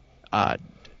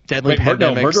 deadly pandemics.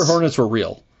 No, murder hornets were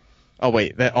real. Oh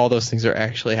wait, all those things are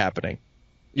actually happening.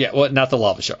 Yeah, well, not the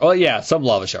lava shark. Oh yeah, some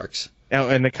lava sharks. Oh,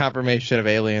 and the confirmation of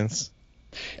aliens.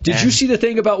 Did you see the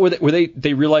thing about where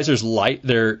they realize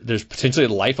there's potentially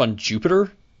life on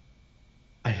Jupiter?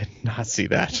 I did not see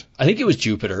that. I think it was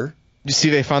Jupiter. You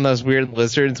see, they found those weird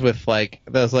lizards with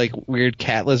those weird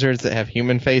cat lizards that have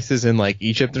human faces in like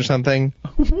Egypt or something.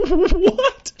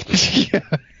 What? Yeah.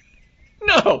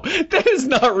 No, that is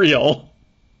not real.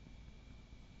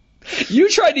 You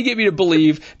tried to get me to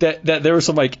believe that there was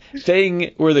some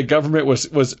thing where the government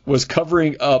was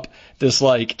covering up this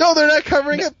No, they're not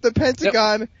covering up. The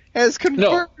Pentagon has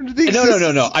confirmed these.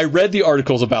 No. I read the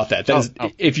articles about that.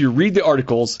 If you read the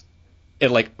articles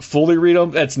and fully read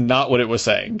them, that's not what it was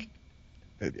saying.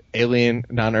 Alien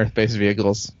non-Earth-based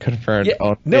vehicles confirmed.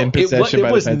 In possession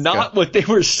it was not what they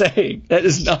were saying. That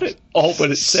is not at all what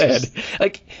it said.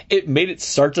 It made it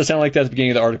start to sound like that at the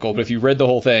beginning of the article, but if you read the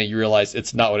whole thing, you realize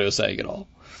it's not what it was saying at all.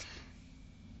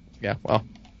 Yeah, well,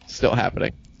 still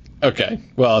happening. Okay,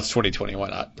 well, it's 2020. Why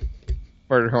not?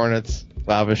 Murder hornets,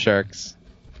 lava sharks.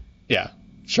 Yeah,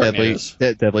 deadly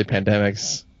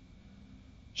pandemics.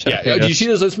 Yeah. Did you see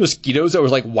those mosquitoes that were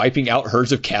like wiping out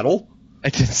herds of cattle? I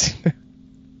didn't see that.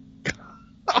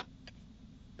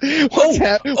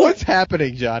 What's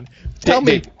happening, John?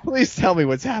 Please tell me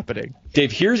what's happening.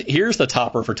 Dave, here's the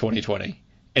topper for 2020.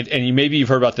 And maybe you've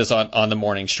heard about this on the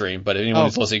morning stream, but anyone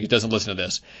who's listening who doesn't listen to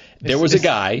this. There was a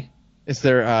guy. Is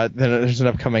there there's an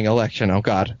upcoming election? Oh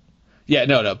God. Yeah,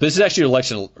 no. This is actually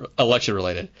election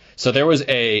related. So there was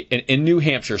in New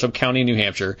Hampshire, some county in New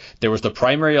Hampshire, there was the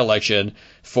primary election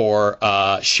for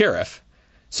sheriff.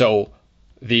 So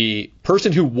the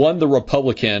person who won the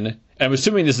Republican, and I'm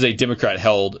assuming this is a Democrat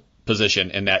held position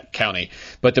in that county,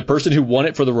 but the person who won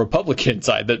it for the Republican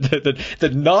side,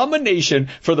 the nomination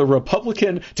for the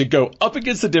Republican to go up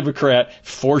against the Democrat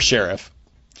for sheriff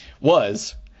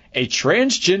was a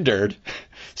transgendered,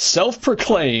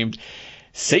 self-proclaimed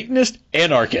Satanist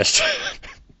anarchist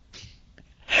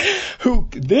who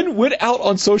then went out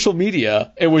on social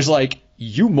media and was like,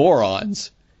 you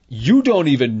morons, you don't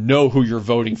even know who you're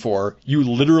voting for. You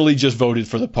literally just voted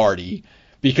for the party.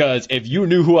 Because if you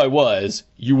knew who I was,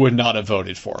 you would not have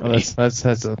voted for me. That's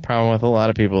a problem with a lot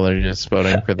of people that are just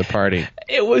voting for the party.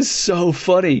 It was so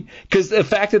funny because the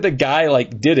fact that the guy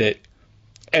like did it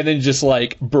and then just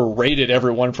like berated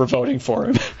everyone for voting for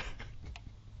him.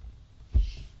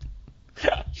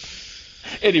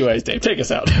 Anyways, Dave, take us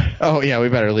out. Oh yeah, we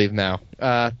better leave now.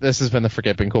 This has been the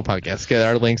Forget Being Cool podcast. Get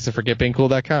our links to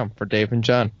forgetbeingcool.com for Dave and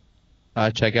John.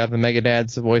 Check out the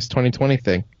Megadad's Voice 2020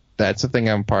 thing. That's the thing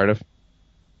I'm a part of.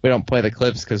 We don't play the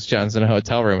clips because John's in a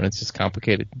hotel room and it's just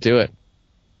complicated to do it.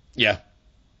 Yeah.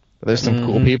 But there's some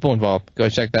cool people involved. Go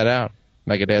check that out.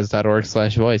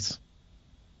 Megadads.org/voice.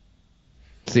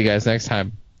 See you guys next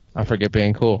time on Forget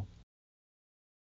Being Cool.